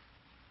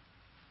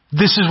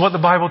this is what the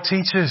Bible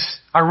teaches.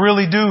 I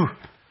really do.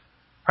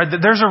 Right?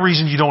 There's a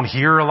reason you don't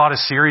hear a lot of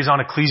series on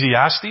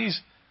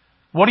Ecclesiastes.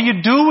 What do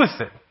you do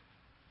with it?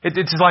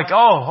 It's like,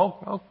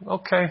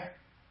 okay.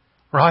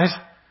 Right?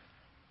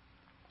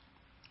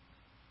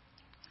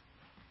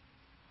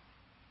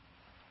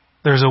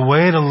 There's a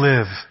way to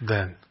live,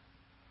 then,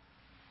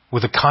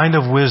 with a kind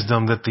of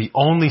wisdom that the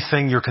only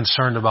thing you're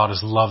concerned about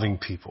is loving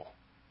people,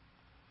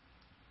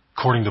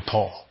 according to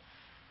Paul.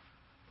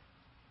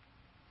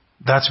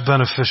 That's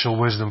beneficial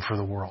wisdom for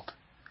the world.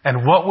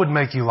 And what would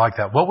make you like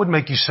that? What would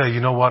make you say, you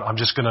know what, I'm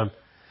just gonna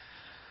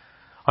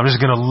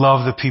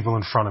love the people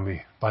in front of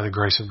me by the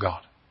grace of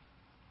God?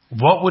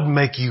 What would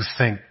make you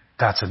think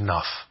that's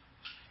enough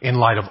in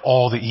light of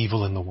all the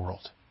evil in the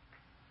world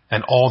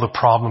and all the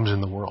problems in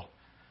the world?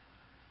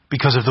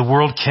 Because if the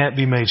world can't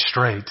be made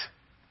straight,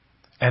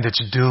 and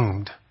it's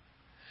doomed,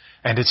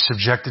 and it's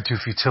subjected to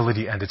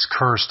futility, and it's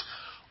cursed,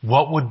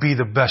 what would be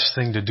the best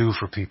thing to do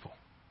for people?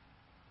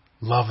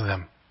 Love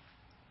them,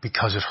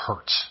 because it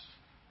hurts.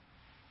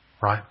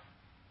 Right?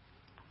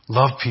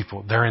 Love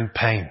people. They're in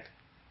pain.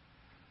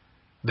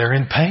 They're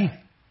in pain.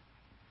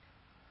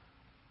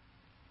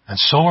 And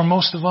so are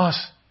most of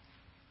us.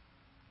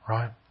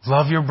 Right?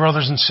 Love your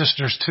brothers and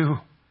sisters too.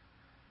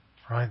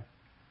 Right?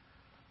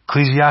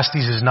 Ecclesiastes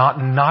is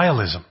not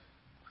nihilism.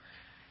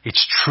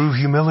 It's true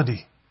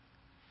humility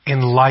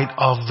in light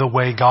of the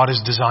way God has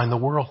designed the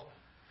world.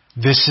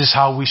 This is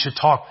how we should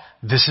talk.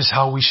 This is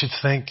how we should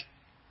think.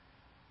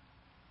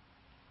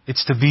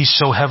 It's to be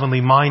so heavenly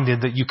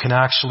minded that you can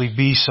actually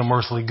be some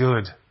earthly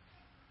good.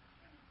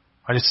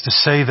 Right? It's to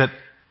say that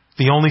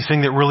the only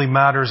thing that really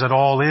matters at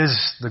all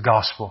is the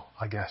gospel,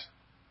 I guess.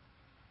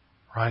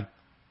 Right?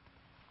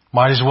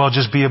 Might as well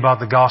just be about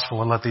the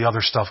gospel and let the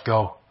other stuff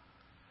go.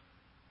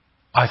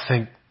 I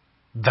think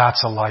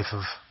that's a life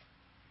of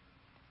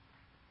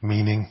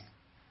meaning.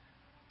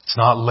 It's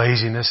not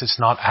laziness. It's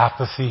not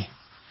apathy.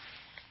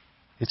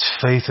 It's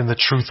faith in the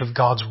truth of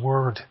God's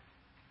Word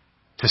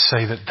to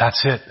say that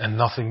that's it and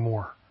nothing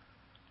more.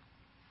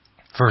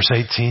 Verse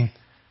 18.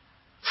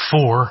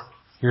 For,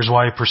 here's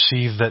why I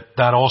perceive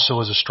that also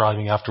is a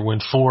striving after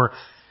wind. For,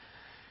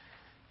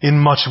 in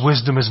much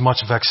wisdom is much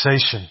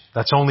vexation.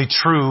 That's only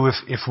true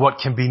if what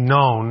can be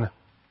known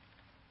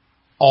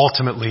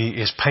ultimately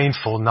is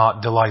painful,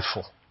 not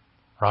delightful.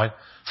 Right?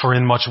 For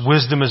in much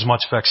wisdom is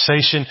much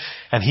vexation,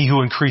 and he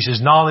who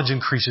increases knowledge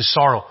increases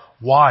sorrow.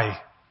 Why?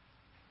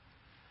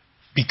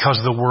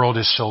 Because the world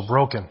is so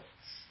broken,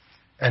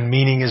 and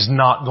meaning is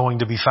not going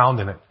to be found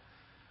in it.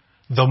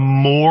 The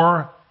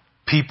more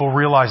people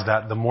realize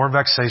that, the more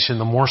vexation,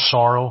 the more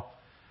sorrow.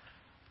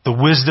 The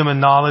wisdom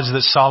and knowledge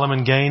that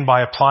Solomon gained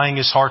by applying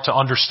his heart to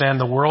understand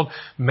the world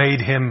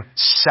made him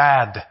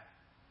sad.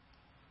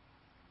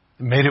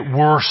 It made it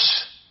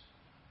worse.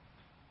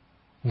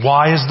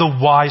 Why is the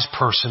wise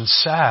person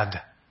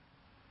sad?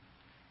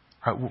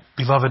 Right,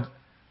 beloved,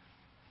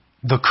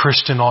 the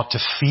Christian ought to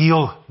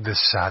feel this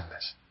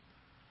sadness.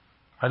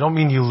 I don't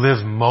mean you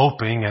live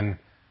moping, and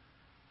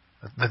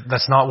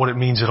that's not what it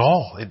means at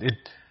all.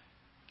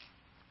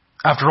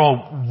 After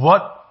all,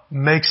 what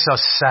makes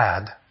us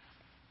sad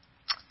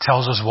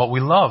tells us what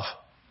we love,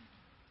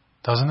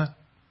 doesn't it?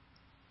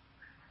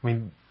 I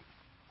mean,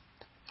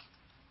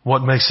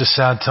 what makes us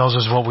sad tells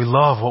us what we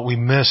love, what we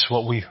miss,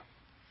 what we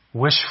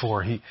wish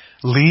for. He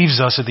leaves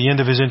us at the end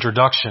of his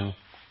introduction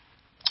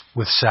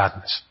with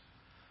sadness.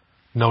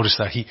 Notice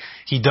that.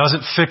 He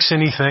doesn't fix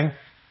anything.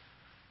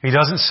 He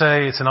doesn't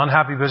say it's an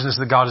unhappy business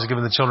that God has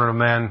given the children of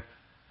man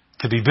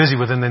to be busy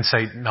with and then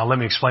say, now let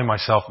me explain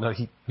myself.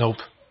 Nope.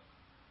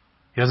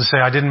 He doesn't say,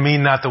 I didn't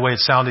mean that the way it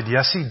sounded.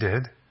 Yes, he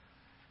did.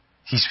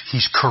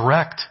 He's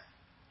correct.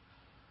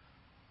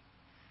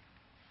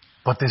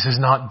 But this is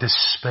not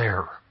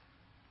despair.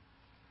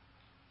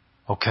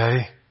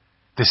 Okay?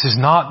 This is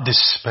not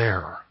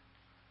despair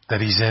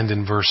that he's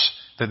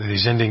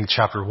ending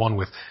chapter 1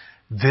 with.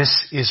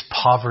 This is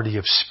poverty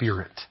of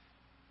spirit.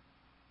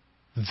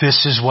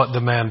 This is what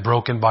the man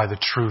broken by the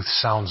truth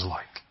sounds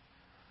like.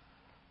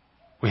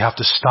 We have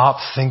to stop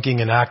thinking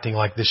and acting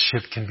like this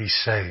ship can be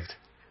saved,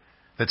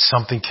 that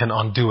something can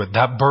undo it.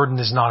 That burden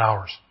is not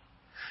ours.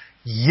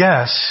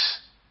 Yes,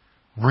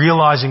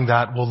 realizing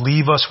that will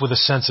leave us with a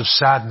sense of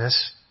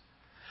sadness,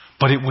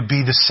 but it would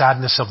be the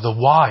sadness of the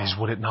wise,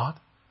 would it not?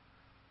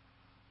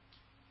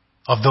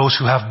 Of those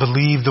who have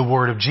believed the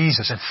word of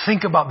Jesus. And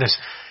think about this.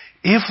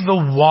 If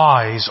the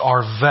wise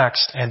are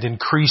vexed and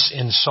increase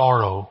in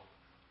sorrow,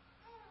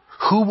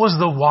 who was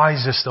the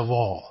wisest of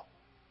all?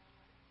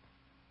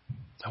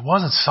 It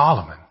wasn't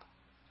Solomon.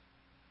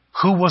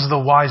 Who was the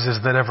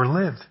wisest that ever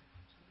lived?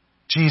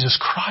 Jesus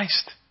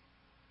Christ.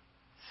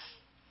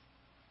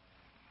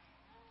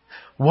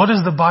 What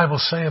does the Bible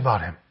say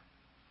about him?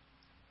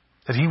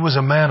 That he was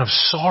a man of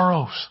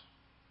sorrows,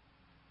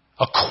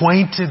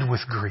 acquainted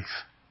with grief.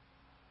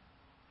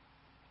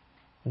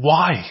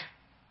 Why?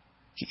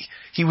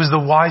 He was the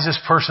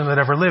wisest person that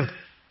ever lived.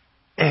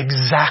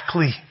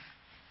 Exactly.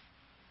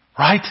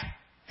 Right?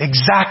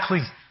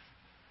 Exactly.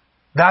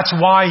 That's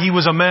why he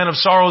was a man of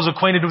sorrows,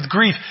 acquainted with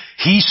grief.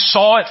 He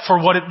saw it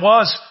for what it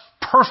was,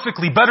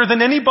 perfectly, better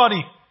than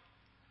anybody.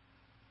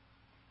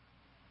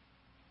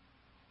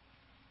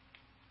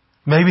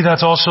 Maybe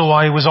that's also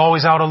why he was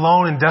always out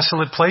alone in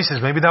desolate places.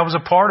 Maybe that was a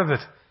part of it.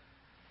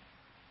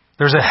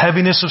 There's a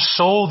heaviness of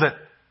soul that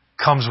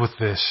comes with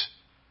this.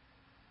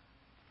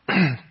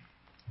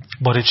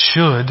 But it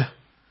should,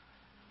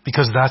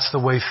 because that's the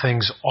way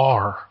things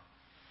are.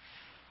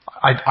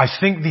 I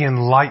think the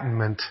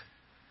Enlightenment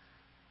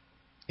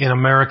in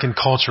American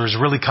culture is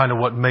really kind of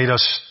what made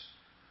us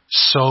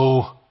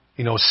so,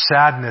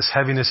 sadness,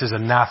 heaviness is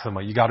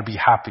anathema. You got to be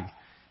happy.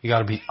 You got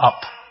to be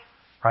up.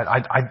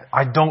 Right?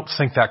 I don't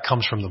think that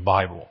comes from the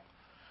Bible.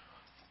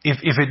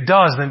 If it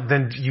does,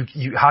 then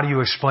you how do you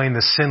explain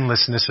the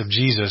sinlessness of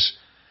Jesus?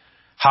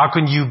 How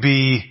can you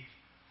be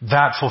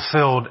that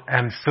fulfilled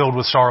and filled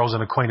with sorrows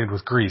and acquainted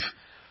with grief?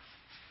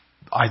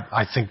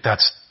 I think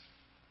that's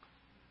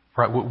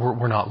right.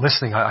 We're not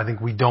listening. I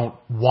think we don't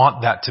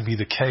want that to be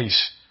the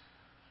case.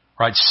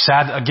 Right?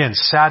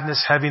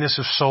 Sadness, heaviness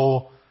of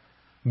soul,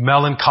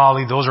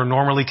 melancholy, those are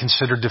normally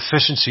considered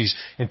deficiencies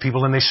in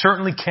people, and they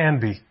certainly can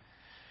be.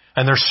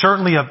 And there's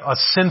certainly a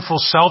sinful,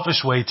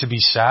 selfish way to be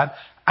sad.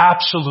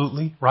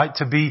 Absolutely, right?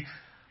 To be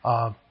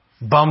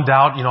bummed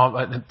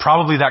out.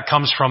 Probably that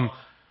comes from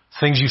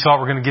things you thought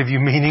were going to give you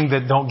meaning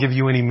that don't give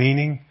you any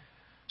meaning.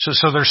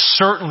 So there's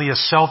certainly a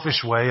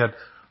selfish way, an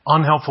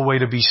unhelpful way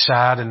to be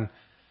sad and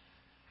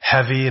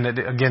heavy. And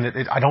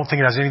I don't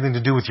think it has anything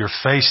to do with your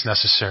face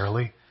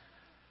necessarily.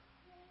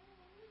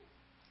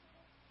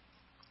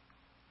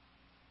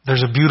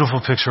 There's a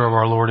beautiful picture of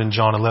our Lord in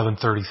John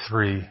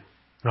 11:33.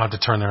 You don't have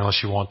to turn there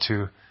unless you want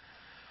to.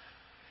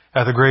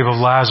 At the grave of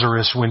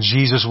Lazarus, when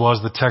Jesus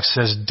was, the text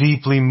says,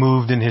 deeply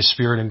moved in his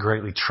spirit and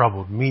greatly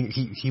troubled.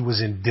 He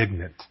was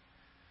indignant.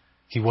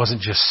 He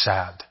wasn't just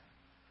sad.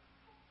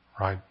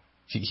 Right?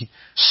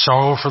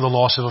 Sorrow for the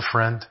loss of a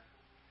friend,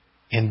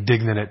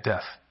 indignant at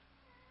death.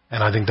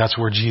 And I think that's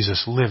where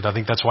Jesus lived. I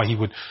think that's why he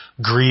would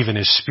grieve in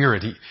his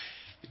spirit.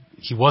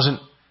 He wasn't,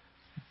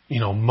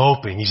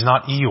 moping. He's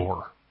not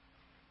Eeyore.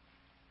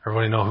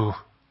 Everybody know who?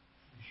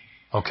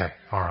 Okay,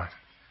 all right.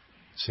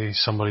 See,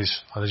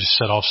 I just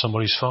set off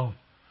somebody's phone.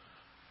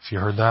 If you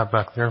heard that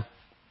back there,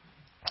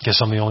 I guess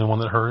I'm the only one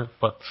that heard it,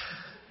 but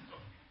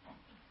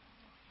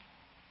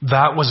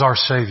that was our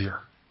Savior,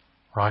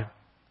 right?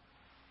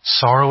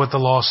 Sorrow at the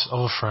loss of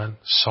a friend,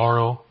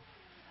 sorrow,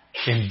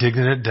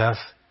 indignant at death.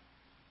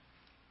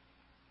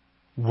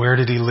 Where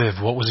did he live?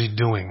 What was he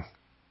doing?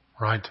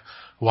 Right?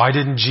 Why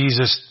didn't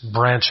Jesus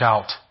branch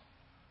out?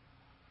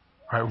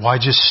 Right? Why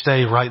just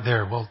stay right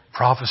there? Well,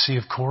 prophecy,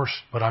 of course,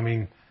 but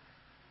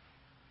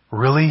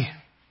really?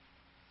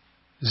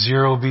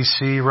 0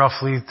 BC,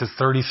 roughly to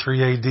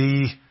 33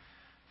 AD.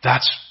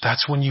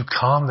 That's when you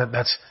come.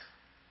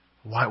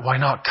 Why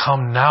not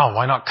come now?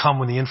 Why not come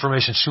when the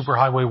information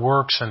superhighway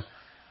works? And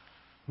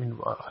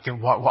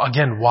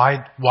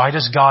why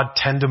does God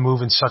tend to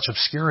move in such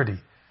obscurity?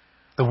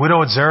 The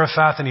widow at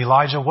Zarephath and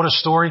Elijah, what a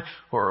story.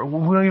 We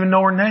don't even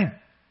know her name.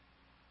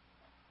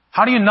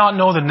 How do you not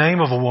know the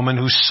name of a woman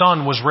whose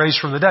son was raised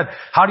from the dead?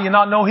 How do you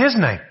not know his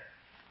name?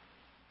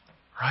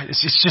 Right?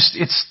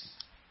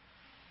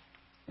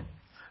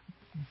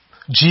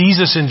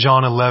 Jesus in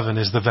John 11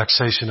 is the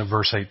vexation of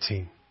verse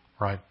 18,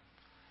 right?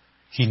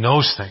 He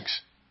knows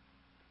things.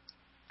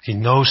 He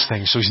knows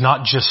things. So he's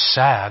not just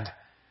sad.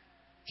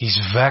 He's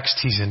vexed.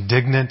 He's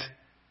indignant.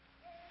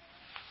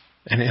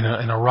 And in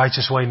a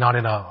righteous way, not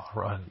in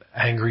an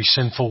angry,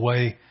 sinful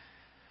way.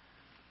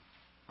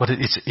 But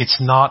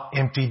it's not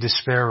empty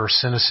despair or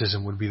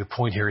cynicism would be the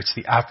point here. It's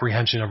the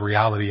apprehension of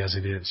reality as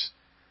it is.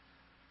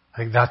 I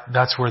think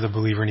that's where the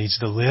believer needs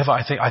to live.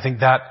 I think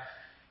that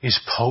is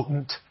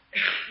potent,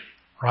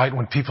 right?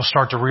 When people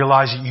start to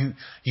realize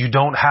you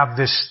don't have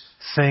this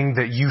thing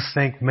that you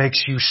think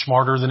makes you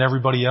smarter than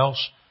everybody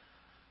else,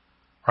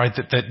 right?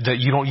 That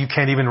you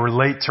can't even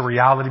relate to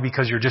reality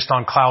because you're just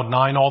on cloud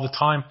 9 all the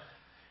time.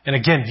 And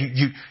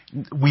again,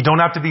 we don't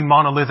have to be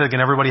monolithic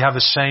and everybody have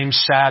the same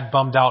sad,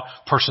 bummed out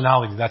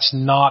personality. That's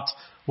not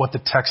what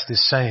the text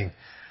is saying.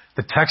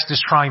 The text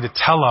is trying to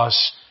tell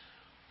us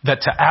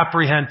that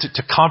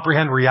to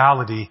comprehend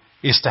reality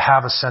is to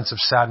have a sense of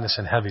sadness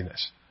and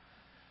heaviness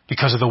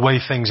because of the way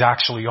things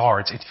actually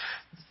are.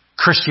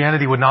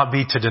 Christianity would not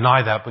be to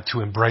deny that, but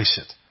to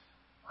embrace it,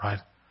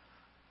 right?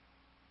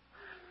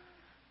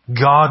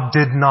 God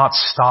did not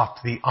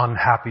stop the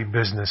unhappy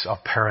business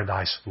of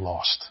paradise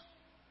lost.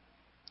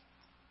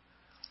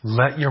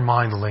 Let your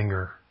mind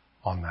linger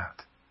on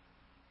that.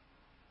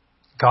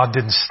 God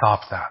didn't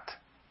stop that.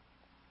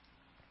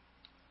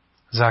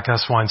 Zach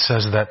Eswine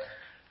says that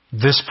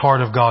this part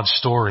of God's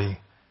story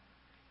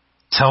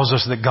tells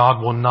us that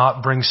God will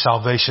not bring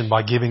salvation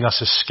by giving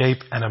us escape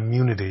and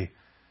immunity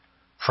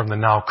from the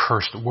now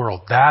cursed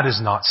world. That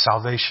is not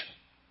salvation.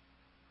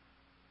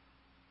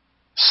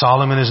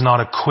 Solomon is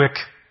not a quick,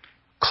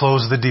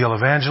 close the deal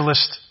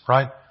evangelist,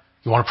 right?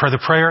 You want to pray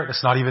the prayer?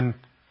 That's not even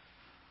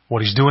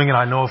what he's doing. And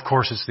I know, of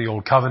course, it's the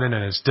old covenant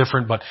and it's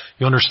different, but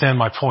you understand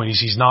my point.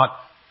 He's not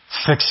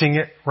fixing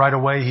it right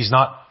away. He's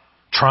not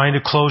trying to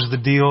close the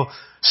deal.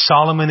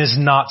 Solomon is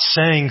not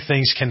saying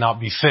things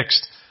cannot be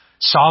fixed.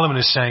 Solomon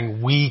is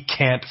saying we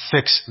can't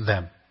fix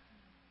them.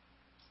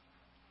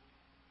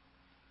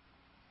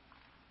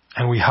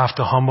 And we have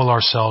to humble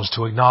ourselves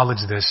to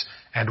acknowledge this,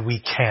 and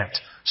we can't.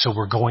 So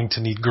we're going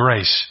to need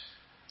grace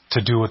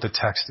to do what the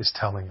text is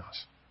telling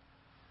us.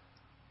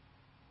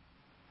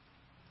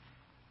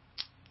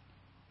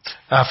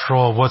 After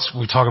all,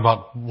 we talk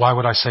about, why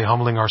would I say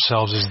humbling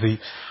ourselves is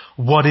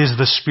what is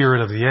the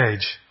spirit of the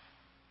age?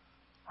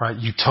 Right?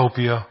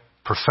 Utopia,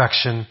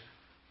 perfection,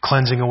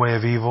 cleansing away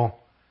of evil.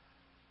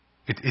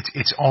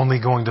 It's only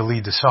going to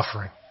lead to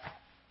suffering.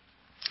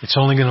 It's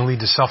only going to lead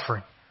to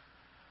suffering.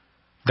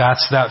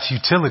 That's that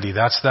futility.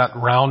 That's that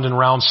round and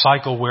round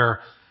cycle where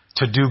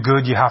to do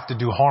good you have to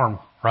do harm.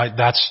 Right?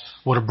 That's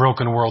what a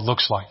broken world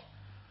looks like.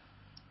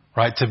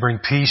 Right? To bring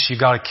peace you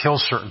got to kill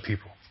certain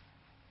people.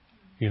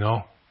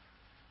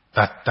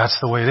 That's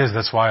the way it is.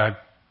 That's why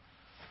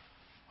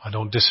I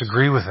don't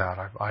disagree with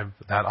that.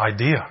 That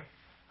idea.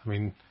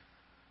 In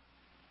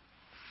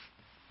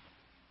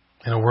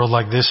a world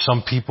like this,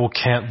 some people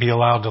can't be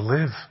allowed to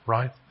live,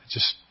 right?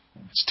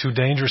 It's too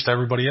dangerous to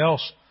everybody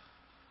else.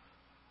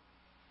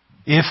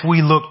 If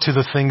we look to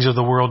the things of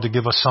the world to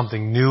give us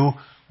something new,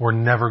 we're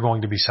never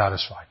going to be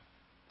satisfied.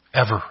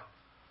 Ever.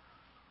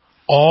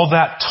 All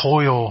that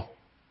toil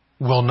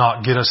will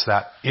not get us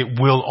that. It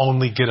will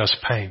only get us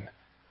pain.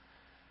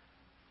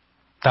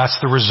 That's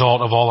the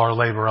result of all our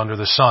labor under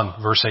the sun.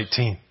 Verse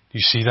 18. Do you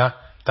see that?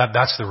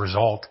 That's the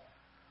result.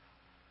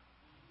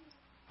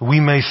 We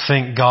may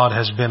think God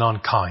has been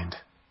unkind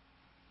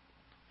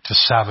to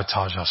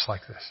sabotage us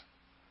like this.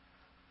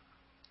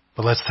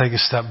 But let's take a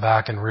step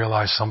back and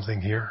realize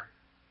something here.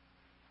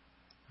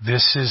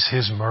 This is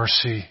His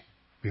mercy,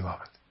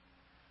 beloved.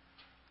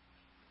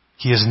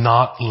 He has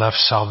not left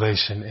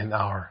salvation in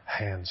our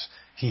hands.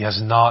 He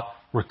has not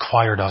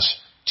required us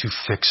to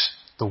fix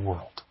the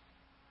world.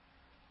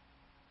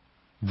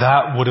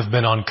 That would have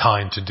been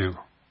unkind to do.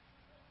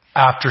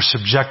 After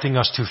subjecting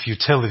us to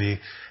futility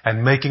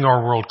and making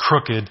our world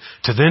crooked,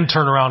 to then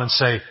turn around and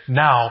say,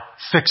 now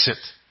fix it.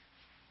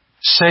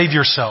 Save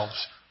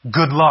yourselves.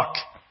 Good luck.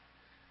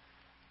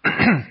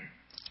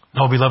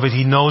 No, beloved,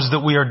 He knows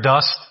that we are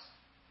dust.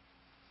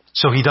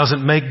 So He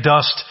doesn't make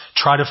dust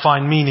try to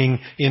find meaning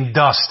in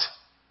dust.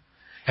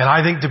 And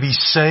I think to be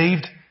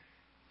saved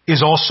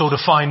is also to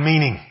find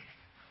meaning,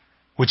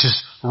 which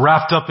is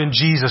wrapped up in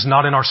Jesus,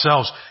 not in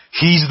ourselves.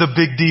 He's the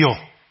big deal.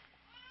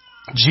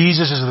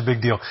 Jesus is the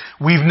big deal.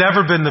 We've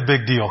never been the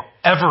big deal,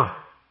 ever.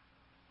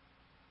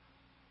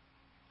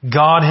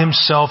 God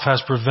Himself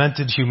has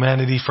prevented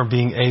humanity from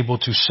being able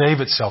to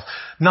save itself.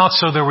 Not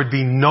so there would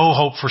be no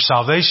hope for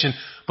salvation,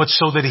 but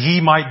so that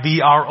He might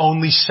be our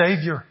only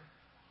Savior.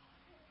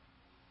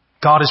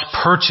 God has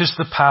purchased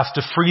the path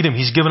to freedom.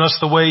 He's given us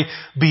the way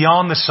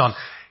beyond the sun.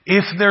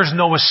 If there's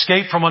no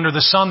escape from under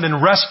the sun,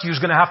 then rescue is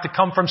going to have to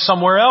come from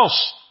somewhere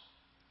else.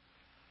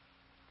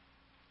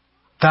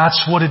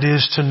 That's what it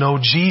is to know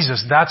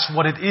Jesus. That's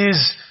what it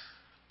is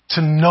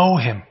to know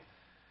Him.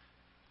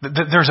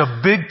 There's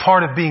a big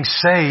part of being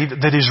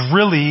saved that is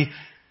really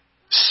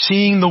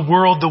seeing the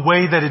world the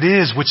way that it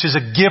is, which is a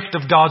gift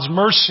of God's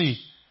mercy.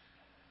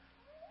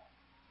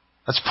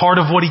 That's part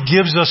of what He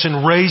gives us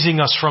in raising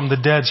us from the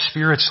dead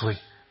spiritually.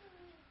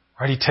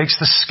 Right? He takes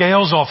the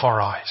scales off our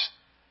eyes.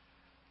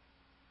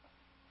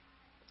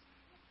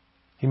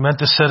 He meant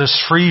to set us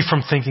free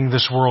from thinking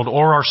this world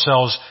or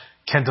ourselves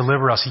can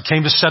deliver us. He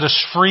came to set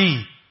us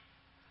free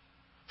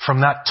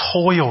from that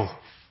toil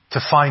to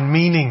find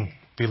meaning,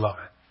 beloved.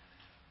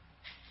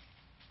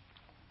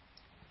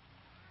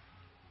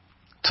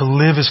 To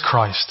live is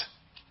Christ.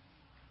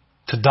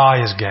 To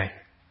die is gain.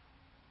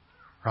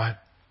 Right?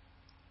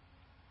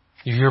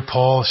 You hear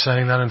Paul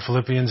saying that in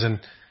Philippians, and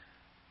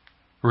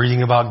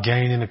reading about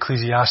gain in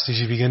Ecclesiastes,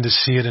 you begin to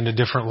see it in a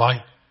different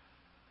light.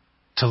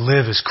 To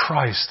live is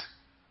Christ.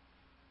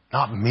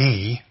 Not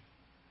me.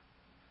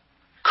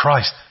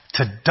 Christ.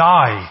 To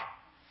die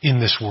in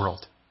this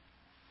world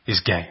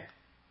is gain.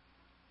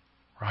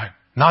 Right?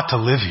 Not to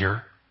live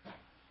here.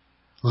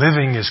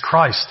 Living is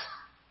Christ.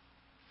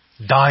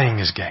 Dying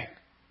is gain.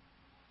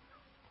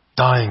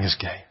 Dying is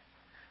gain.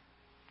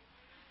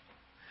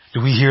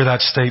 Do we hear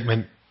that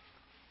statement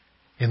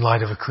in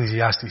light of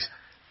Ecclesiastes?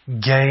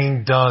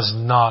 Gain does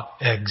not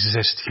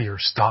exist here.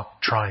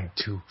 Stop trying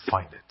to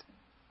find it.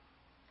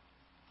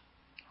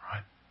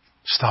 Right?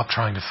 Stop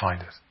trying to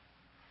find it.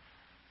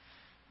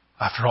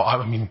 After all,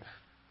 I mean,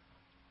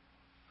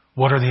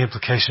 what are the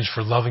implications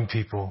for loving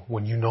people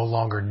when you no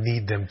longer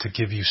need them to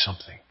give you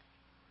something?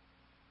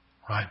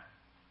 Right?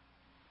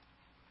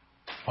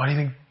 Why do you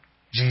think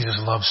Jesus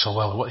loved so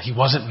well? He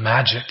wasn't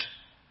magic.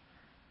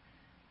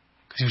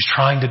 Because He was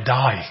trying to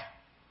die.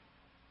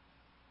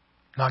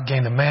 Not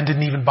gain. The man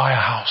didn't even buy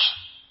a house.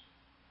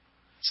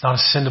 It's not a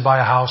sin to buy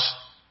a house.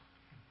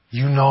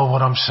 You know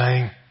what I'm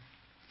saying.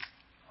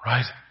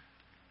 Right?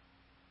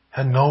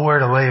 Had nowhere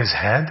to lay his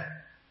head.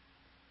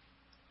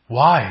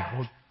 Why?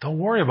 Well, don't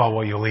worry about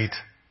what you'll eat.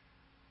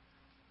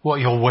 What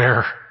you'll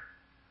wear.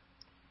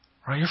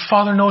 Right? Your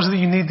Father knows that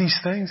you need these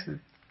things. We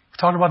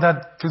talked about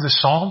that through the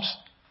Psalms.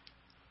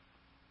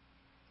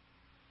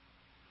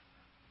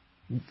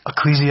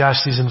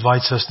 Ecclesiastes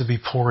invites us to be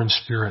poor in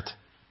spirit.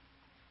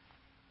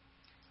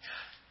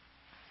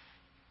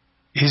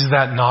 Is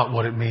that not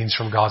what it means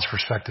from God's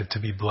perspective to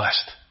be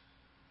blessed?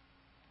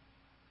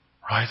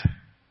 Right?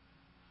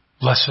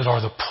 Blessed are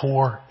the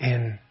poor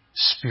in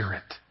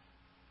spirit.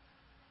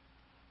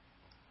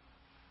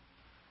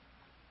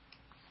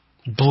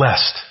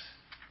 Blessed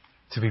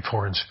to be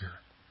poor in spirit.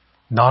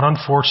 Not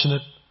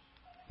unfortunate,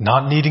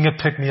 not needing a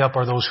pick-me-up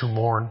are those who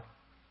mourn.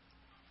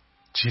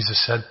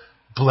 Jesus said,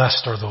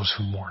 blessed are those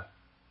who mourn.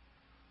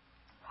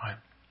 Right?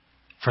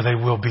 For they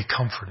will be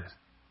comforted.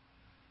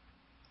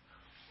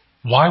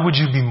 Why would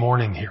you be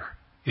mourning here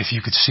if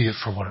you could see it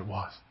for what it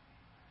was?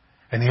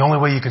 And the only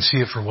way you can see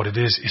it for what it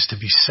is to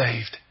be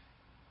saved.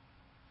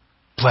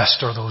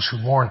 Blessed are those who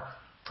mourn,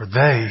 for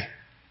they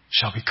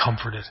shall be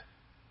comforted.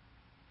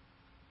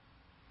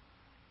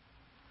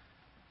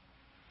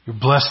 You're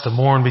blessed to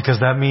mourn because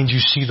that means you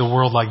see the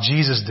world like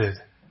Jesus did,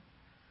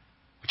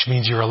 which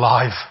means you're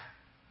alive.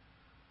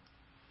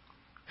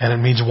 And it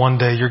means one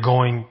day you're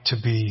going to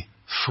be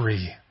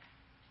free.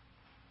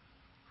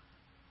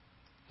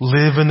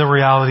 Live in the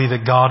reality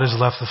that God has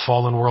left the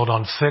fallen world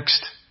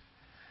unfixed,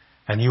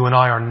 and you and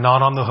I are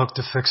not on the hook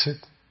to fix it.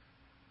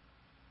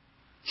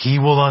 He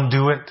will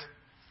undo it.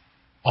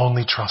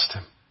 Only trust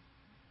Him.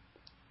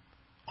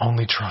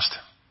 Only trust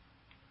Him.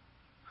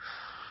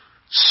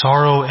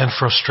 Sorrow and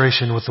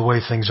frustration with the way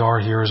things are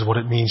here is what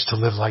it means to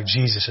live like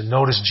Jesus. And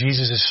notice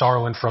Jesus'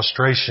 sorrow and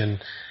frustration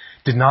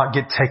did not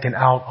get taken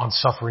out on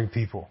suffering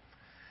people.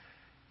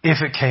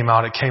 If it came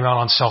out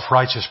on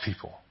self-righteous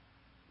people.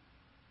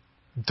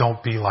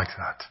 Don't be like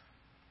that.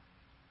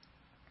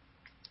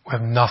 We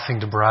have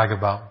nothing to brag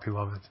about,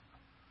 beloved.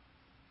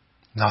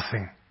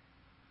 Nothing.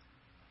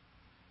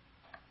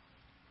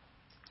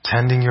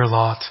 tending your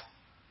lot,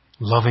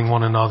 loving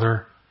one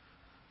another,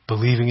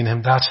 believing in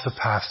Him. That's the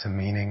path to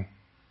meaning.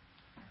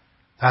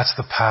 That's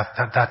the path.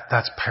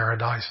 That's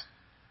paradise.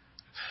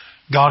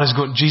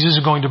 Jesus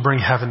is going to bring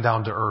heaven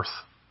down to earth.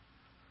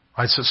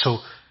 Right? So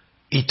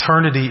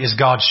eternity is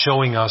God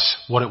showing us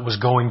what it was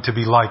going to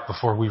be like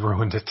before we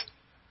ruined it.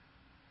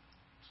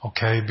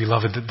 Okay,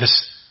 beloved,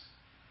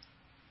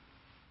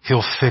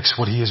 He'll fix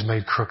what He has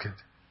made crooked.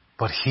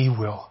 But He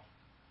will.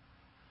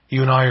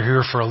 You and I are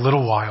here for a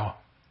little while.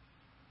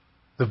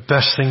 The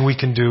best thing we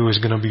can do is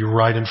going to be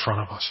right in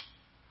front of us.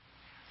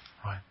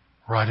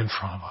 Right in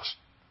front of us.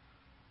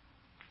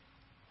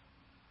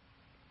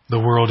 The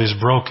world is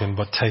broken,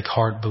 but take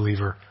heart,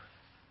 believer.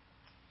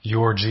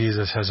 Your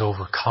Jesus has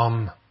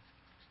overcome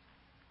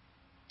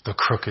the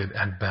crooked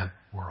and bent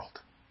world.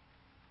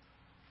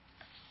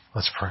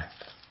 Let's pray.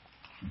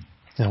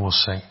 And we'll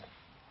sing.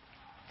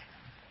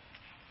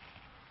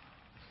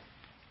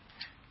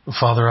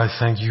 Father, I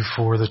thank You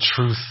for the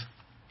truth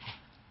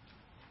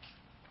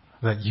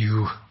that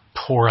You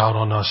pour out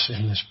on us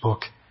in this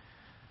book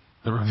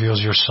that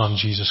reveals Your Son,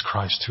 Jesus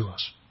Christ, to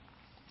us.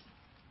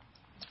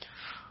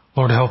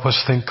 Lord, help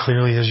us think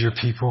clearly as Your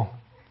people.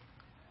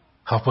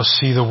 Help us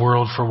see the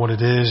world for what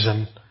it is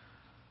and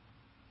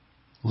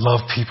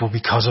love people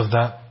because of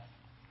that.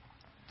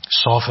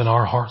 Soften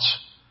our hearts.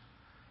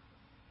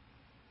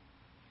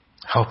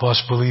 Help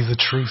us believe the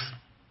truth.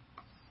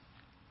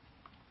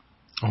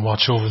 And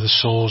watch over the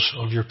souls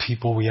of Your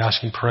people, we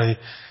ask and pray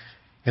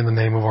in the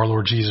name of our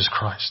Lord Jesus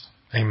Christ.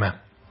 Amen.